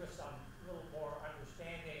 give us some little more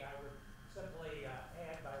understanding. I would simply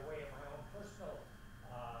add, by way of my own personal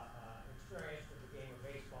experience with the game of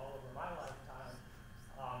baseball over my lifetime,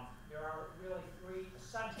 there are really three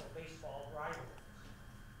essential baseball rivalries.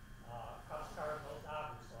 Cubs, Cardinals,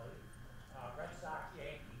 obviously, Red Sox,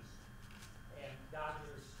 Yankees, and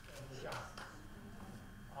Dodgers and the Giants.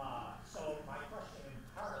 So my question in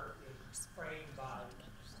part is framed by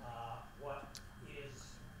what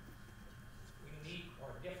is unique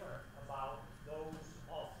or different about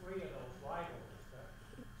all three of those rivalries.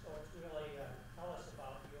 So it's really, tell us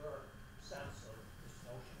about your sense of this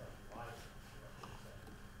notion of rivalry.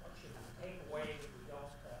 What should we take away that we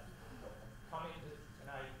don't come into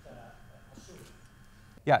tonight assuming?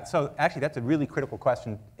 Yeah, so actually that's a really critical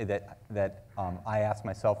question that I asked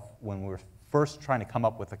myself when we were first trying to come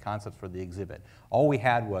up with the concepts for the exhibit. All we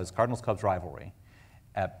had was Cardinals-Cubs rivalry,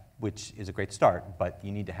 which is a great start, but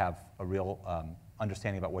you need to have a real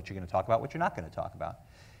understanding about what you're going to talk about, what you're not going to talk about.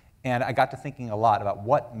 And I got to thinking a lot about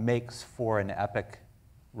what makes for an epic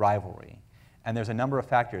rivalry. And there's a number of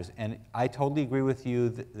factors, and I totally agree with you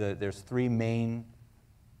that there's three main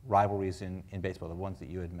rivalries in baseball, the ones that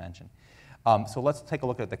you had mentioned. So let's take a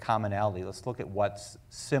look at the commonality. Let's look at what's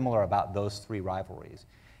similar about those three rivalries.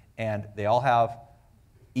 And they all have,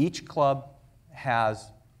 each club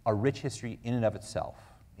has a rich history in and of itself,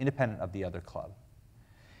 independent of the other club.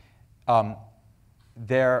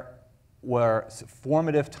 There were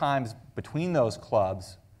formative times between those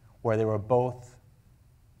clubs where they were both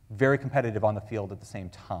very competitive on the field at the same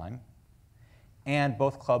time, and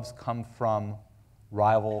both clubs come from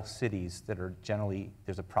rival cities that are generally,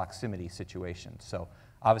 there's a proximity situation. So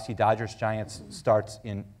obviously Dodgers-Giants starts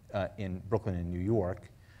in Brooklyn and New York.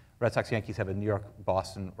 Red Sox-Yankees have a New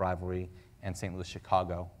York-Boston rivalry, and St.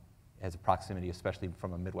 Louis-Chicago has a proximity, especially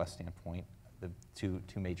from a Midwest standpoint, the two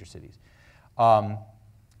major cities.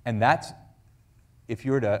 And that's, if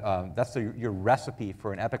you were to, that's your recipe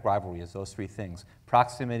for an epic rivalry is those three things: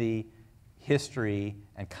 proximity, history,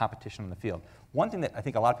 and competition on the field. One thing that I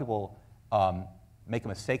think a lot of people make a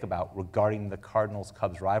mistake about regarding the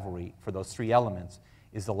Cardinals-Cubs rivalry for those three elements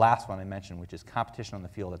is the last one I mentioned, which is competition on the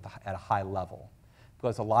field at a high level.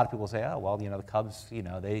 Because a lot of people say, oh, well, you know, the Cubs, you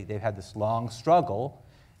know, they've had this long struggle,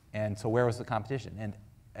 and so where was the competition?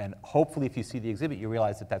 And hopefully if you see the exhibit, you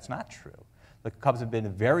realize that that's not true. The Cubs have been a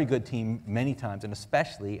very good team many times, and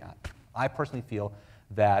especially, I personally feel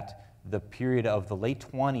that the period of the late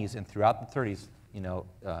 20s and throughout the 30s, you know,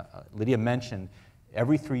 Lydia mentioned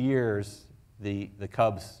every 3 years the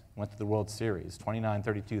Cubs went to the World Series, 29,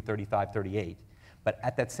 32, 35, 38. But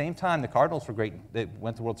at that same time, the Cardinals were great. They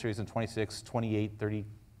went to the World Series in 26, 28,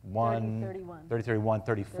 31, 30, 31,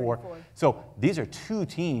 34. So these are two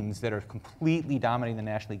teams that are completely dominating the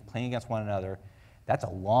National League, playing against one another. That's a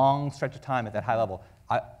long stretch of time at that high level.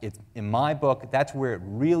 In my book, that's where it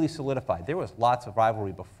really solidified. There was lots of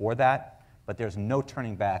rivalry before that, but there's no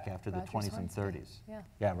turning back after the 20s and 30s.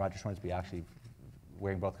 Yeah, Roger Schornsby actually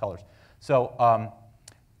wearing both colors. So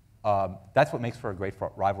that's what makes for a great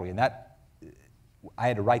rivalry. And that, I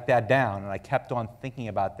had to write that down, and I kept on thinking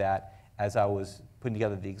about that as I was putting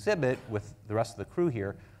together the exhibit with the rest of the crew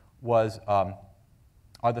here, was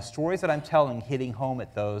are the stories that I'm telling hitting home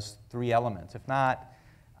at those three elements? If not,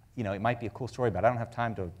 you know, it might be a cool story, but I don't have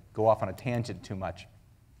time to go off on a tangent too much.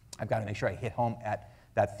 I've got to make sure I hit home at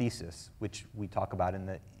that thesis, which we talk about in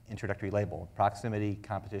the introductory label: proximity,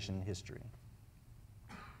 competition, history.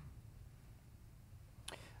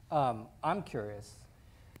 I'm curious.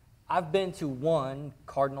 I've been to one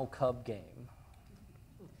Cardinal Cub game.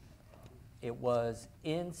 It was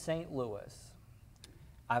in St. Louis.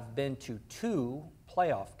 I've been to 2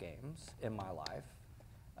 playoff games in my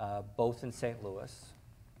life, both in St. Louis.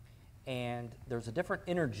 And there's a different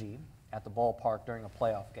energy at the ballpark during a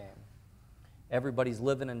playoff game. Everybody's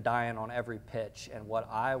living and dying on every pitch. And what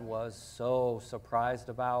I was so surprised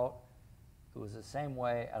about, it was the same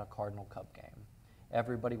way at a Cardinal Cub game.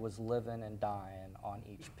 Everybody was living and dying on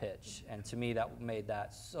each pitch. And to me, that made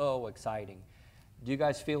that so exciting. Do you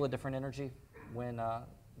guys feel a different energy when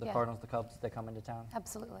the Cardinals, the Cubs, they come into town?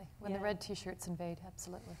 Absolutely. When the red T-shirts invade,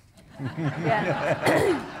 absolutely.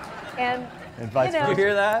 And vice versa. Did you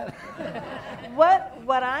hear that?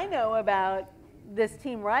 what I know about this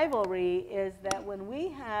team rivalry is that when we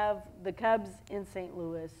have the Cubs in St.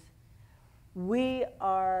 Louis, we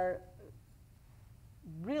are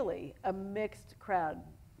really a mixed crowd.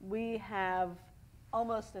 We have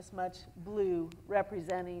almost as much blue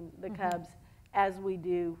representing the Cubs as we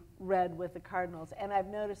do red with the Cardinals. And I've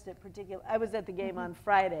noticed it particularly. I was at the game on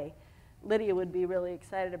Friday. Lydia would be really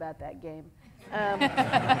excited about that game. But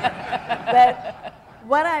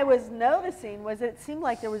what I was noticing was it seemed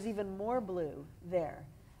like there was even more blue there.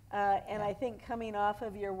 And I think coming off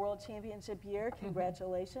of your World Championship year,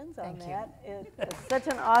 congratulations on that. It's such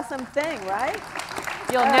an awesome thing, right?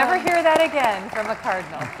 You'll never hear that again from a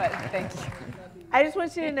Cardinal, but thank you. I just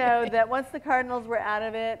want you to know that once the Cardinals were out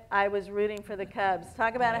of it, I was rooting for the Cubs.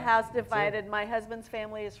 Talk about a house divided. My husband's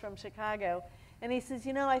family is from Chicago. And he says,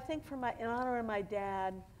 you know, I think in honor of my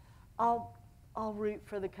dad, I'll root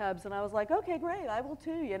for the Cubs. And I was like, okay, great, I will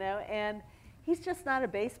too, you know. And he's just not a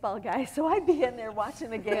baseball guy, so I'd be in there watching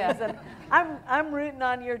the games, and I'm rooting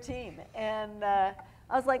on your team. And I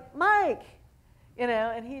was like, Mike, you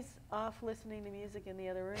know, and he's off listening to music in the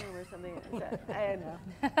other room or something. I don't know.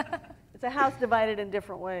 It's a house divided in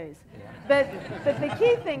different ways. But the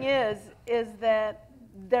key thing is that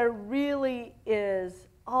there really is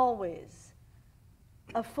always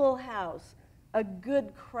a full house, a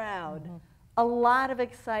good crowd, a lot of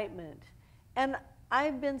excitement. And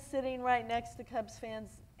I've been sitting right next to Cubs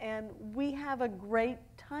fans, and we have a great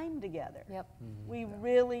time together. Yep. We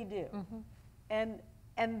really do. And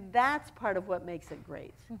that's part of what makes it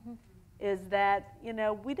great, is that, you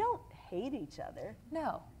know, we don't hate each other.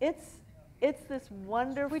 No. It's this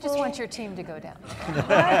wonderful... We just want your team to go down.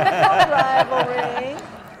 rivalry.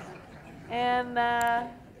 And,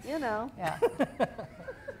 you know. Yeah.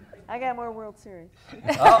 I got more World Series.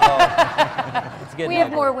 Uh-oh. We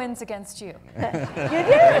have more wins against you. You do.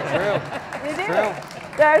 True. You do. True.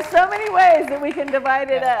 There are so many ways that we can divide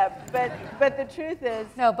it up, but the truth is,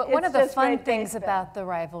 No, but one of the just fun great things baseball. about the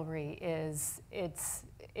rivalry is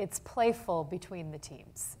it's playful between the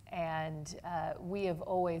teams, and we have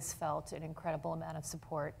always felt an incredible amount of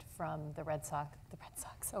support from the Red Sox,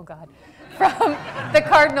 oh God, from the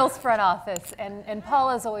Cardinals front office, and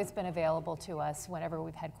Paula's always been available to us whenever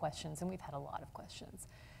we've had questions, and we've had a lot of questions.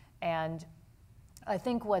 And I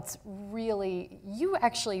think what's really, you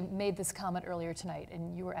actually made this comment earlier tonight,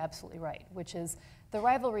 and you were absolutely right, which is the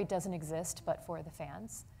rivalry doesn't exist but for the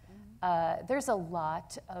fans. There's a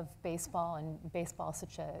lot of baseball, and baseball is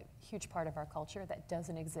such a huge part of our culture, that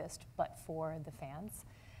doesn't exist but for the fans.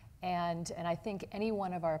 And I think any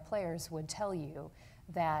one of our players would tell you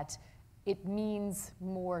that it means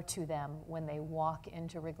more to them when they walk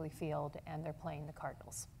into Wrigley Field and they're playing the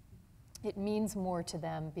Cardinals. It means more to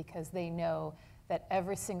them because they know that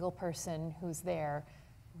every single person who's there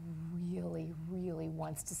really, really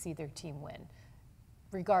wants to see their team win,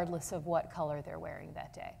 regardless of what color they're wearing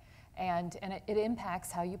that day. And it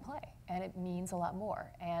impacts how you play, and it means a lot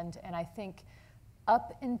more. And I think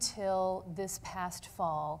up until this past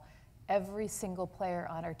fall, every single player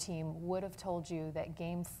on our team would have told you that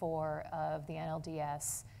Game 4 of the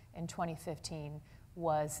NLDS in 2015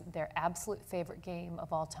 was their absolute favorite game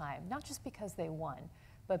of all time, not just because they won,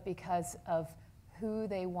 but because of who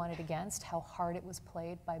they won it against, how hard it was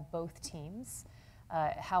played by both teams,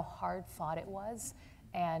 how hard fought it was,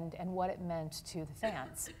 and what it meant to the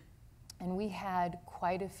fans. And we had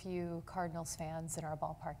quite a few Cardinals fans in our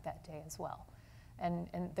ballpark that day as well. And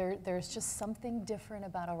there's just something different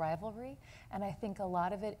about a rivalry, and I think a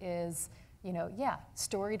lot of it is, you know, yeah,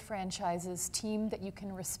 storied franchises, team that you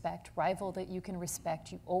can respect, rival that you can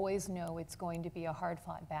respect. You always know it's going to be a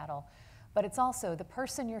hard-fought battle. But it's also the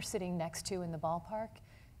person you're sitting next to in the ballpark,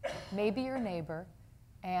 maybe your neighbor,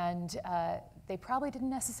 and they probably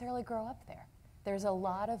didn't necessarily grow up there. There's a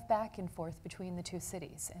lot of back and forth between the two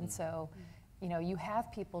cities. And so, you know, you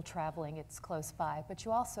have people traveling, it's close by, but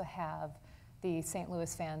you also have the St.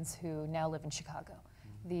 Louis fans who now live in Chicago,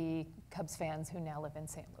 the Cubs fans who now live in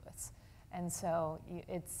St. Louis. And so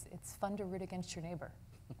it's fun to root against your neighbor.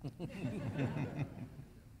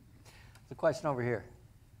 The question over here.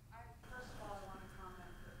 First of all, I want to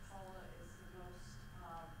comment that Paula is the most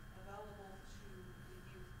available to the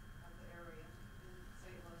youth of the area in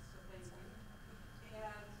St. Louis, so thank you.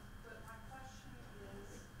 But my question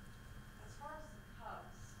is, as far as the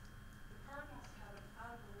Cubs, the Cardinals have an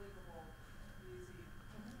unbelievable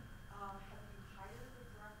museum. Have you hired the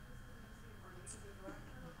director for the museum, or are you the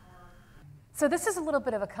director, or? So this is a little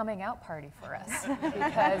bit of a coming out party for us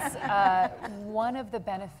because one of the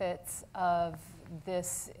benefits of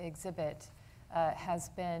this exhibit has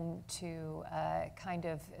been to kind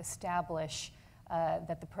of establish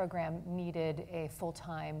that the program needed a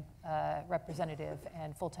full-time representative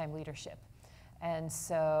and full-time leadership. And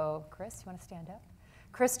so, Chris, you want to stand up?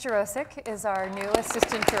 Chris Jarosik is our new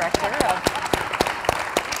assistant director of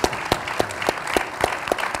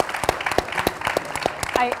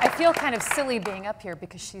I feel kind of silly being up here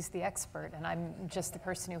because she's the expert and I'm just the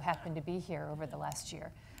person who happened to be here over the last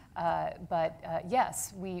year. But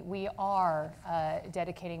yes, we are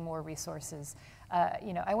dedicating more resources.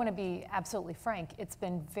 You know, I want to be absolutely frank. It's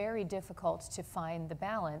been very difficult to find the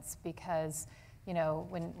balance because, you know,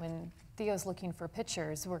 when Theo's looking for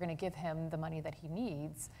pitchers, we're going to give him the money that he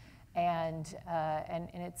needs. And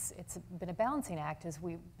it's been a balancing act as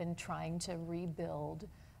we've been trying to rebuild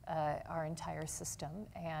our entire system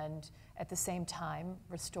and at the same time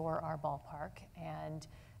restore our ballpark. And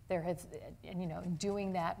there has, you know,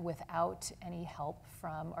 doing that without any help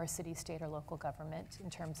from our city, state, or local government in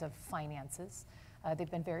terms of finances.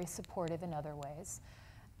 They've been very supportive in other ways.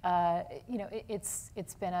 You know, it's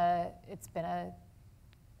been a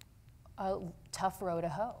tough row to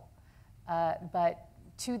hoe, but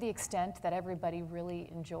to the extent that everybody really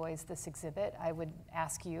enjoys this exhibit, I would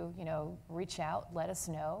ask you, you know, reach out, let us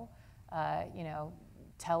know, you know,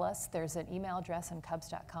 tell us. There's an email address on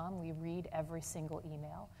Cubs.com. We read every single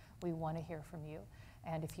email. We want to hear from you.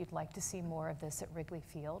 And if you'd like to see more of this at Wrigley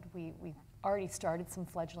Field, we already started some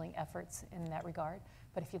fledgling efforts in that regard.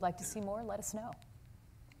 But if you'd like to see more, let us know.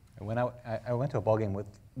 When I went to a ball game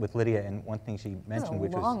with Lydia, and one thing she mentioned,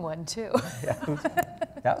 which was a long one too. Yeah,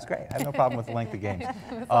 that was great. I have no problem with the length of games.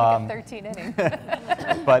 It was like a 13 inning.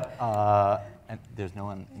 But and there's no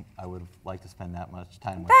one I would like to spend that much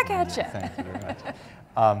time with. Back at you. Thank you very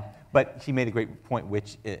much. But she made a great point,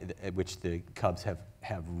 which the Cubs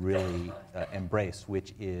have really embraced,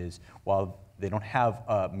 which is while they don't have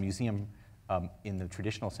a museum in the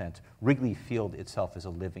traditional sense, Wrigley Field itself is a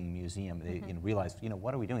living museum. They realized, you know,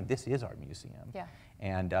 what are we doing? This is our museum. Yeah.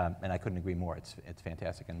 And I couldn't agree more. It's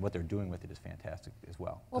fantastic, and what they're doing with it is fantastic as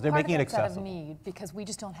well. Well, they're part making of it that's out of accessible. need because we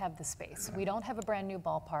just don't have the space. We don't have a brand new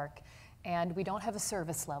ballpark, and we don't have a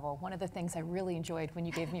service level. One of the things I really enjoyed when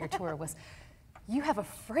you gave me your tour was, you have a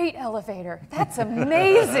freight elevator. That's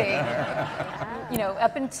amazing. You know,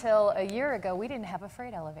 up until a year ago, we didn't have a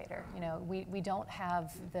freight elevator. You know, we don't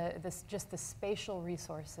have just the spatial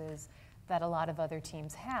resources that a lot of other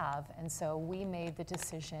teams have, and so we made the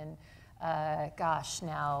decision,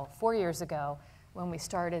 now 4 years ago, when we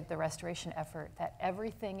started the restoration effort, that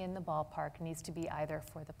everything in the ballpark needs to be either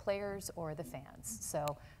for the players or the fans.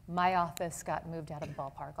 So my office got moved out of the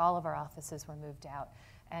ballpark. All of our offices were moved out.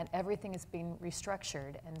 And everything is being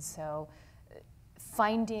restructured. And so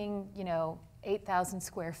finding, you know, 8,000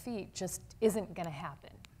 square feet just isn't going to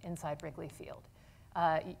happen inside Wrigley Field.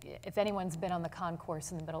 If anyone's been on the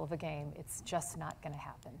concourse in the middle of a game, it's just not going to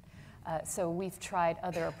happen. So we've tried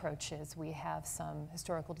other approaches. We have some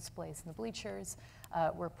historical displays in the bleachers.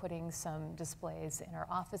 We're putting some displays in our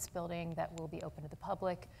office building that will be open to the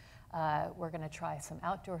public. We're going to try some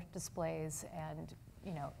outdoor displays, and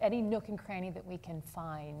you know, any nook and cranny that we can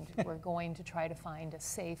find, we're going to try to find a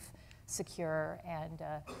safe, secure, and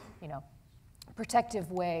you know,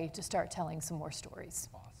 protective way to start telling some more stories.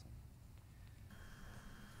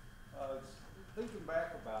 Thinking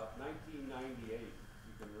back about 1998,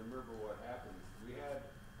 you can remember what happened. We had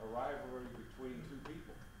a rivalry between two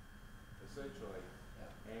people, essentially,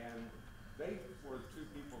 and they were the two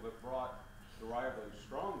people that brought the rivalry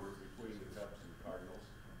stronger between the Cubs and the Cardinals,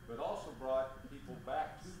 but also brought people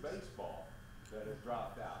back to baseball that had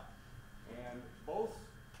dropped out. And both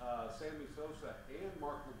Sammy Sosa and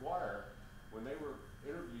Mark McGwire, when they were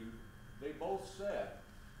interviewed, they both said,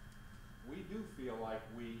 we do feel like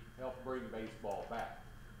we helped bring baseball back.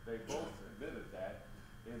 They both admitted that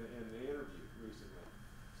in the interview recently.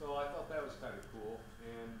 So I thought that was kind of cool.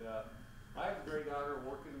 And I had the great honor of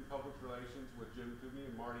working in public relations with Jim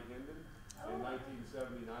Toomey and Marty Hendon in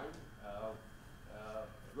 1979.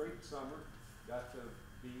 Great summer. Got to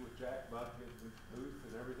be with Jack Bucket and Booth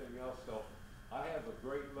and everything else. So I have a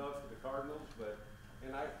great love for the Cardinals,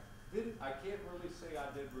 I can't really say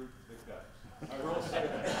I did root for the Cubs. I will say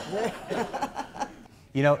that.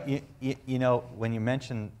 You know, when you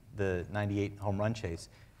mention the '98 home run chase,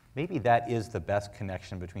 maybe that is the best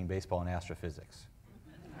connection between baseball and astrophysics.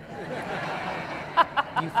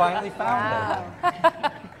 You finally found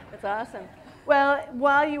that. That's awesome. Well,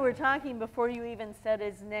 while you were talking, before you even said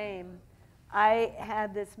his name, I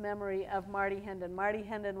had this memory of Marty Hendon. Marty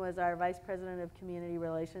Hendon was our Vice President of Community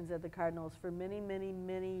Relations at the Cardinals for many, many,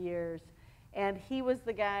 many years. And he was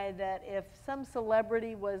the guy that if some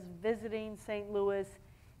celebrity was visiting St. Louis,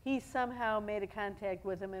 he somehow made a contact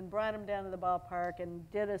with him and brought him down to the ballpark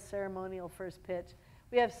and did a ceremonial first pitch.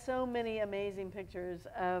 We have so many amazing pictures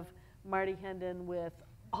of Marty Hendon with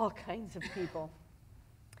all kinds of people.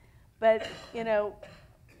 But, you know,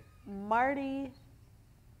 Marty,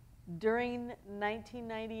 during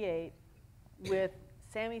 1998, with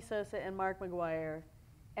Sammy Sosa and Mark McGwire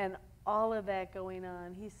and all of that going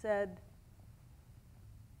on, he said,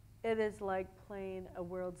 it is like playing a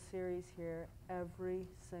World Series here every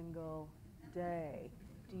single day.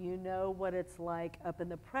 Do you know what it's like up in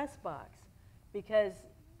the press box? Because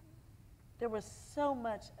there was so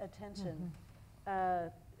much attention.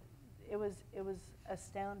 It was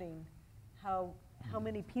astounding how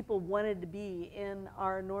many people wanted to be in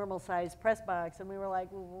our normal size press box, and we were like,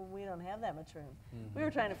 well, we don't have that much room. We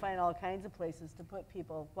were trying to find all kinds of places to put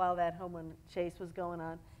people while that home run chase was going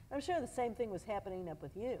on. I'm sure the same thing was happening up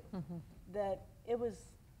with you, that it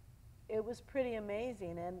was pretty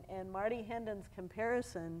amazing. And Marty Hendon's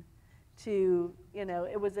comparison to, you know,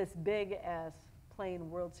 it was as big as playing a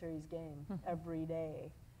World Series game every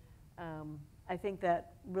day. I think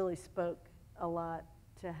that really spoke a lot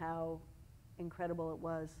to how incredible it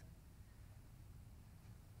was.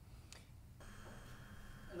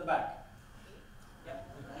 In the back. This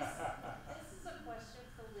is a question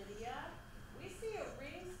for Lydia. We see a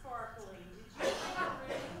ring sparkling. Did you bring a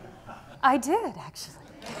ring? I did, actually.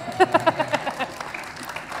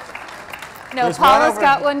 No, There's Paula's one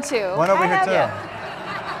got one too. One over here, too. Yeah.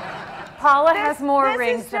 Paula has more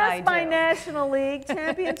rings than I do. This is just my National League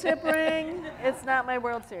championship ring. It's not my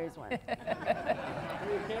World Series one. You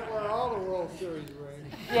can't wear all the World Series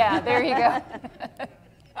rings. Yeah, there you go.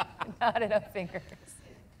 Not enough fingers.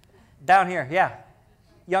 Down here, yeah.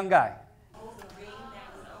 Young guy.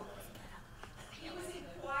 He was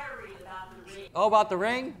inquiring about the ring. Oh, about the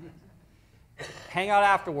ring? Hang out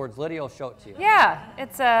afterwards. Lydia will show it to you. Yeah,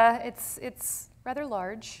 it's rather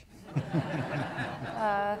large.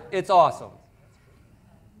 It's awesome.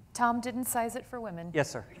 Tom didn't size it for women. Yes,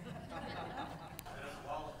 sir. As a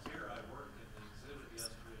volunteer, I worked at the exhibit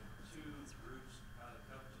yesterday, and two groups kind of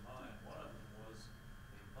come to mind. One of them was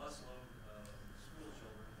a busload of school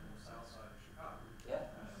children from the south side of Chicago. Yeah.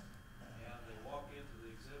 And they walk into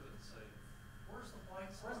the exhibit and say, where's the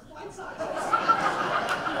white side? Where's the white side?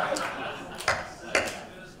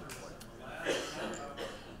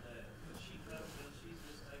 She comes in, she's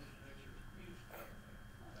just taking pictures, huge cover.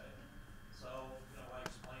 Okay? So, you know, I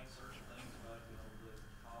explained certain things about, you know, the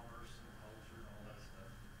commerce and culture and all that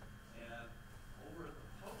stuff. And over at the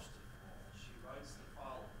post-it wall, she writes the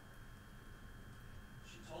following.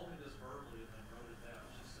 She told me this verbally and then wrote it down.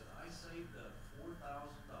 She said, I saved up $4,000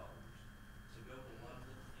 to go to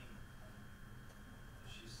London, England.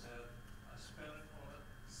 She said, I spent it on a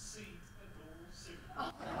seat at the World Series.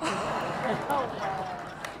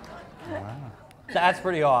 Wow. That's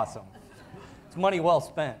pretty awesome. It's money well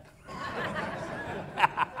spent.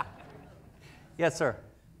 Yes, sir.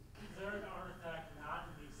 Is there an artifact not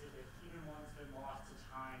in the exhibit, even one that's been lost to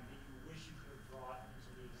time, that you wish you could have brought into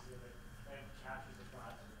the exhibit that captures the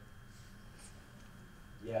thoughts of it?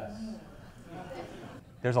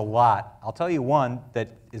 There's a lot. I'll tell you one that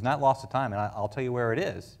is not lost to time, and I'll tell you where it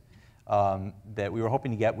is, that we were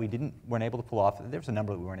hoping to get. Weren't able to pull off. There's a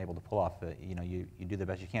number that we weren't able to pull off. You know, you do the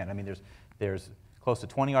best you can. I mean, there's close to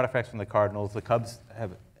 20 artifacts from the Cardinals. The Cubs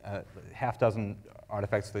have half dozen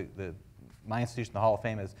artifacts. My institution, the Hall of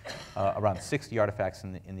Fame, has around 60 artifacts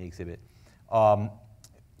in the exhibit. I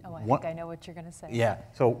think I know what you're going to say. Yeah.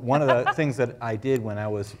 So one of the things that I did when I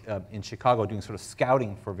was in Chicago doing sort of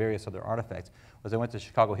scouting for various other artifacts was I went to the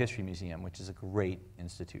Chicago History Museum, which is a great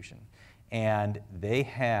institution. And they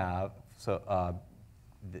have,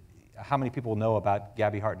 how many people know about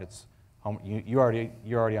Gabby Hartnett's home? You're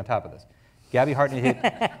already on top of this. Gabby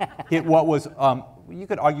Hartnett hit what was, you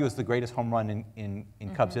could argue is the greatest home run in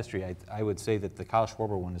Cubs history. I would say that the Kyle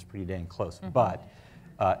Schwarber one is pretty dang close. But,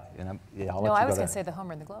 I'll let you go I was there. going to say the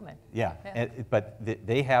homer and the glowman. Yeah, but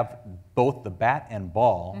they have both the bat and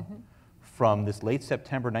ball from this late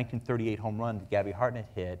September 1938 home run that Gabby Hartnett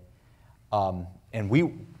hit. And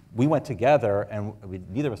we went together, and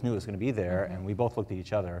neither of us knew it was going to be there, and we both looked at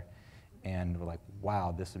each other, and we're like,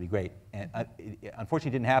 wow, this would be great. And it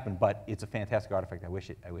unfortunately didn't happen, but it's a fantastic artifact. I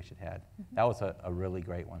wish it had. That was a really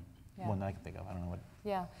great one. Yeah. One that I can think of. I don't know what.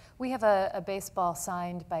 Yeah, we have a baseball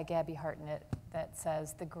signed by Gabby Hartnett that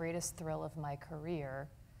says the greatest thrill of my career,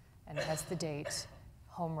 and it has the date,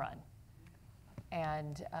 home run.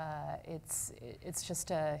 And it's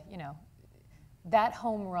just that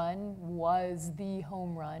home run was the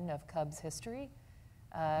home run of Cubs history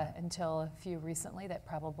until a few recently that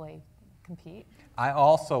probably compete. I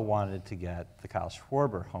also wanted to get the Kyle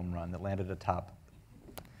Schwarber home run that landed atop,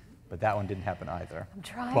 but that one didn't happen either. I'm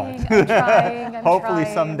trying. Hopefully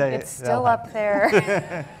someday it's still up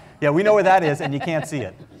there. Yeah, we know where that is, and you can't see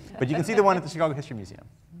it. But you can see the one at the Chicago History Museum.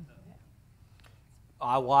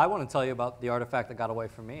 Well, I want to tell you about the artifact that got away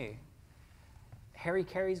from me. Harry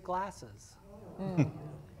Carey's glasses.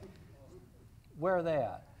 Where are they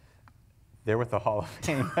at? They're with the Hall of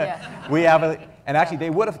Fame. Yeah. We have and actually they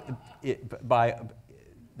would have,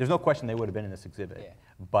 there's no question they would have been in this exhibit. Yeah.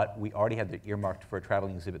 But we already had it earmarked for a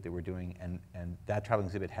traveling exhibit that we're doing, and that traveling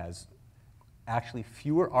exhibit has actually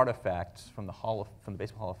fewer artifacts from the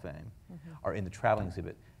Baseball Hall of Fame are in the traveling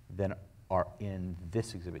exhibit than are in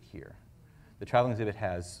this exhibit here. The traveling exhibit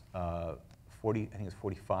has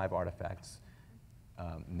 45 artifacts,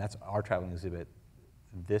 and that's our traveling exhibit.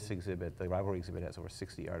 This exhibit, the Rivalry exhibit, has over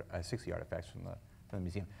 60 artifacts from the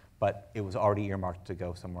museum, but it was already earmarked to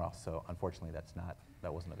go somewhere else. So unfortunately,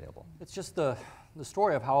 that wasn't available. It's just the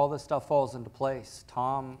story of how all this stuff falls into place.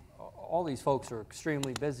 Tom, all these folks are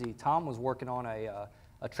extremely busy. Tom was working on a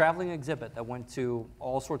traveling exhibit that went to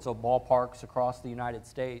all sorts of ballparks across the United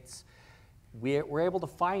States. We were able to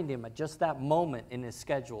find him at just that moment in his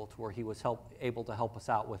schedule to where he was able to help us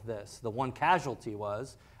out with this. The one casualty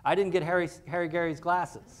was, I didn't get Harry Carey's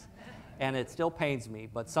glasses. And it still pains me,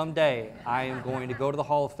 but someday I am going to go to the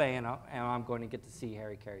Hall of Fame and I'm going to get to see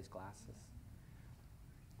Harry Carey's glasses.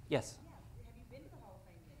 Yes? Yeah. Have you been to the Hall of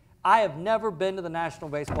Fame yet? I have never been to the National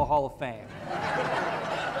Baseball Hall of Fame.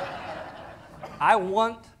 I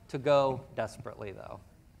want to go desperately, though.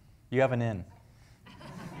 You have an in. I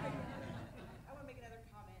want to make another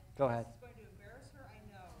comment. Go ahead. This is going to embarrass her, I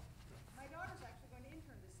know. My daughter's actually going to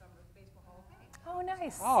intern this summer at the Baseball Hall of Fame. Oh,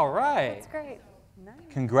 nice. All right. That's great. Nice.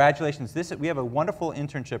 Congratulations. We have a wonderful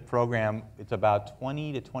internship program. It's about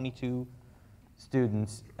 20 to 22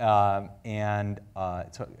 students, and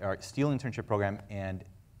it's our Steel internship program, and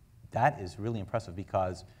that is really impressive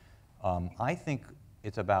because I think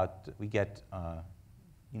it's about, we get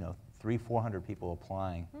 300-400 people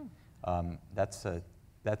applying. That's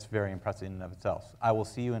very impressive in and of itself. I will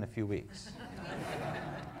see you in a few weeks.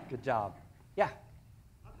 Good job. Yeah.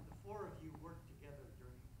 How did the four of you work together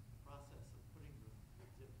during the process of putting the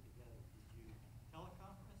exhibit together? Did you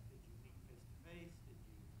teleconference? Did you meet face-to-face? Did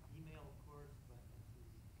you email, of course? But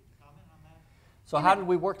could you comment on that? So how did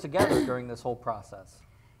we work together during this whole process?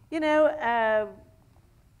 You know,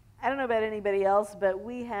 I don't know about anybody else, but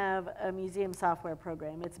we have a museum software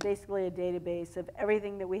program. It's basically a database of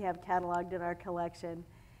everything that we have cataloged in our collection.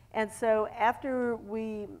 And so after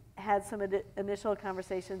we had some initial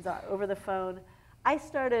conversations over the phone, I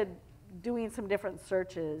started doing some different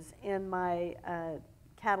searches in my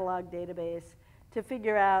catalog database to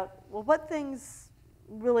figure out, well, what things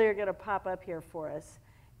really are going to pop up here for us.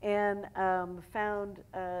 And found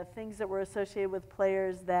things that were associated with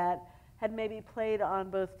players that had maybe played on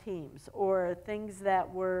both teams, or things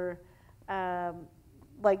that were,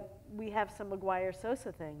 like we have some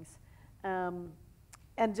McGuire-Sosa things,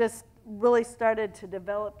 and just really started to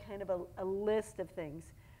develop kind of a list of things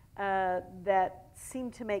that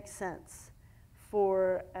seemed to make sense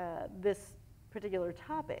for this particular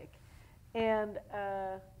topic. And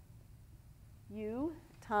you,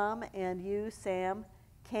 Tom, and you, Sam,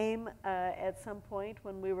 came at some point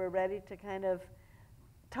when we were ready to kind of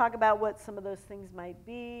talk about what some of those things might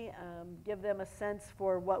be, give them a sense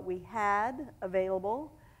for what we had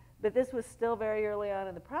available. But this was still very early on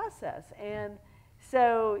in the process. And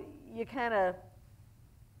so you kind of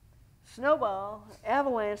snowball,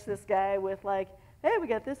 avalanche this guy with like, hey, we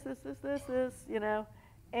got this, you know.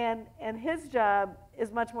 And his job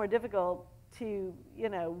is much more difficult to, you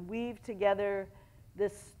know, weave together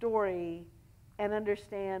this story and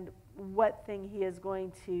understand what thing he is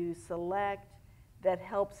going to select that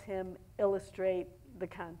helps him illustrate the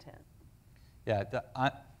content. Yeah,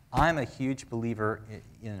 I'm a huge believer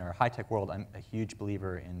in our high-tech world. I'm a huge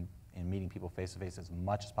believer in meeting people face-to-face as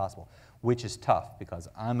much as possible, which is tough because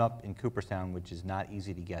I'm up in Cooperstown, which is not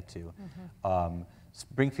easy to get to. Mm-hmm.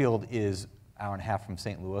 Springfield is an hour and a half from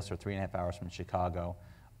St. Louis or 3.5 hours from Chicago.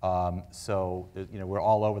 So you know, we're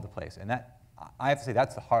all over the place. And that, I have to say,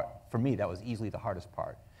 that's the hard, for me, that was easily the hardest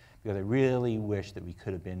part because I really wish that we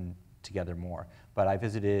could have been together more. But I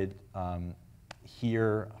visited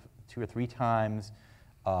here 2 or 3 times,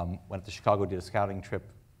 went to Chicago, did a scouting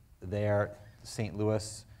trip there, St.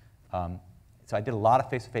 Louis. So I did a lot of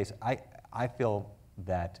face-to-face. I feel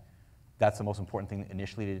that that's the most important thing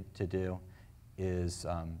initially to do is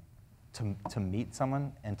to meet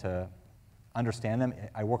someone and to understand them.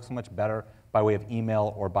 I work so much better by way of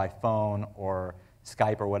email or by phone or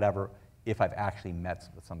Skype or whatever if I've actually met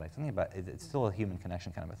with somebody. Something about it's still a human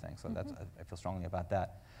connection kind of a thing. So that's, I feel strongly about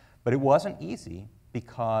that. But it wasn't easy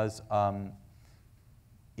because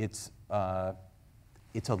it's a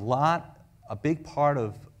big part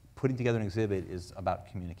of putting together an exhibit is about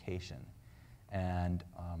communication, and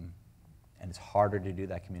it's harder to do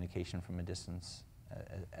that communication from a distance.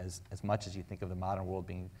 As much as you think of the modern world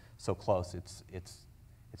being so close, it's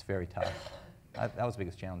very tough. That was the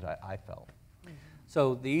biggest challenge I felt.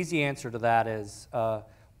 So the easy answer to that is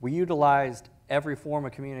we utilized every form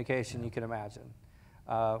of communication you can imagine.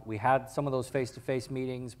 We had some of those face-to-face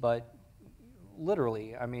meetings, but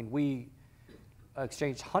literally, I mean, we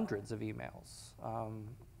exchanged hundreds of emails.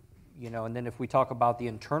 You know, and then if we talk about the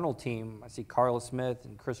internal team, I see Carla Smith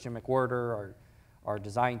and Christian McWhirter, our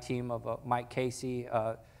design team of Mike Casey.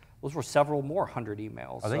 Those were several more hundred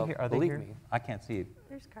emails. Are they here? Are they believe here? me. I can't see it.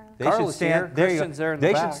 There's Carla. They Carla's should stand. here. There you Christian's go. there in the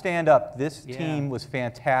They back. should stand up. This Yeah. team was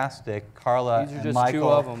fantastic. Carla These are and just Michael 2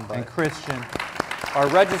 of them, but and Christian. Our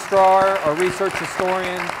registrar, our research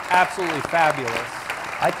historian, absolutely fabulous.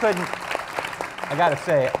 I got to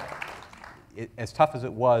say, as tough as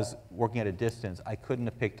it was working at a distance, I couldn't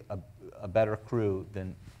have picked a better crew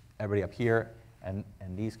than everybody up here, and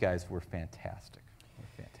these guys were fantastic.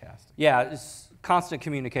 Fantastic. Yeah, it's constant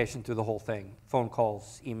communication through the whole thing. Phone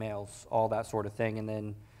calls, emails, all that sort of thing. And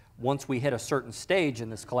then once we hit a certain stage in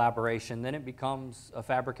this collaboration, then it becomes a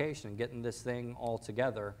fabrication, getting this thing all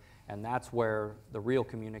together. And that's where the real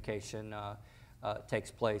communication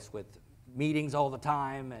takes place, with meetings all the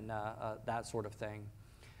time and that sort of thing.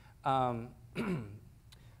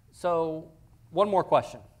 So one more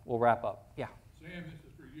question. We'll wrap up. Yeah. Sam, this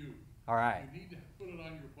is for you. All right. You need to put it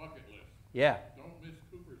on your bucket list. Yeah. Don't miss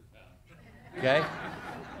Cooperstown. Okay.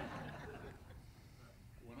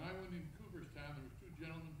 When I went in Cooperstown, there was 2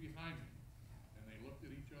 gentlemen behind me, and they looked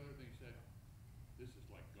at each other and they said, "This is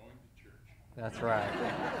like going to church." That's right.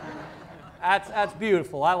 That's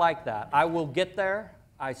beautiful. I like that. I will get there,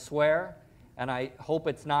 I swear, and I hope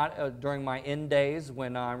it's not during my end days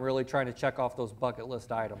when I'm really trying to check off those bucket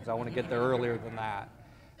list items. I want to get there earlier than that.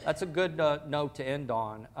 That's a good note to end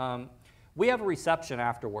on. We have a reception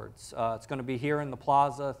afterwards. It's going to be here in the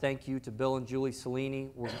plaza. Thank you to Bill and Julie Cellini.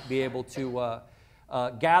 We'll be able to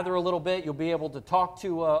gather a little bit. You'll be able to talk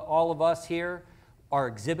to all of us here. Our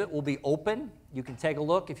exhibit will be open. You can take a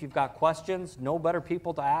look if you've got questions. No better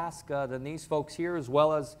people to ask than these folks here, as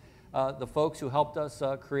well as the folks who helped us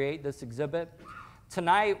create this exhibit.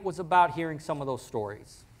 Tonight was about hearing some of those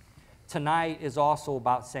stories. Tonight is also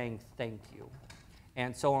about saying thank you.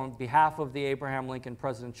 And so on behalf of the Abraham Lincoln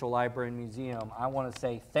Presidential Library and Museum, I want to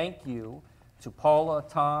say thank you to Paula,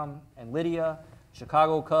 Tom, and Lydia,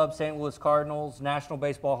 Chicago Cubs, St. Louis Cardinals, National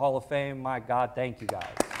Baseball Hall of Fame. My God, thank you guys.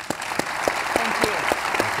 Thank you.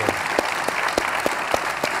 Thank you.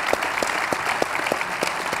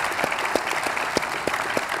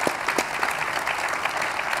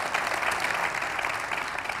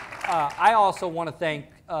 I also want to thank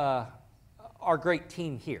our great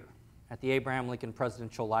team here at the Abraham Lincoln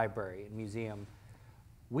Presidential Library and Museum.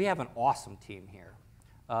 We have an awesome team here.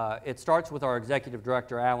 It starts with our Executive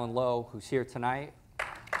Director, Alan Lowe, who's here tonight.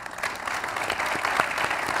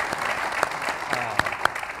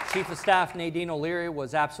 Chief of Staff Nadine O'Leary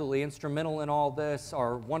was absolutely instrumental in all this,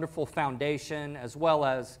 our wonderful foundation, as well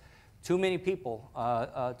as too many people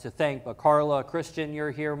to thank. But Carla, Christian,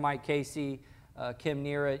 you're here, Mike Casey, Kim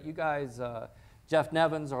Nearett, you guys, Jeff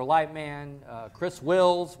Nevins, our light man, Chris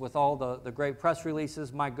Wills with all the great press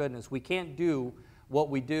releases. My goodness, we can't do what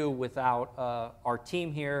we do without our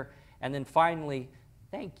team here. And then finally,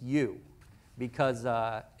 thank you, because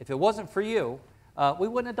if it wasn't for you, we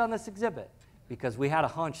wouldn't have done this exhibit, because we had a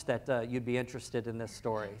hunch that you'd be interested in this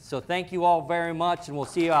story. So thank you all very much, and we'll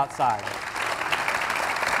see you outside.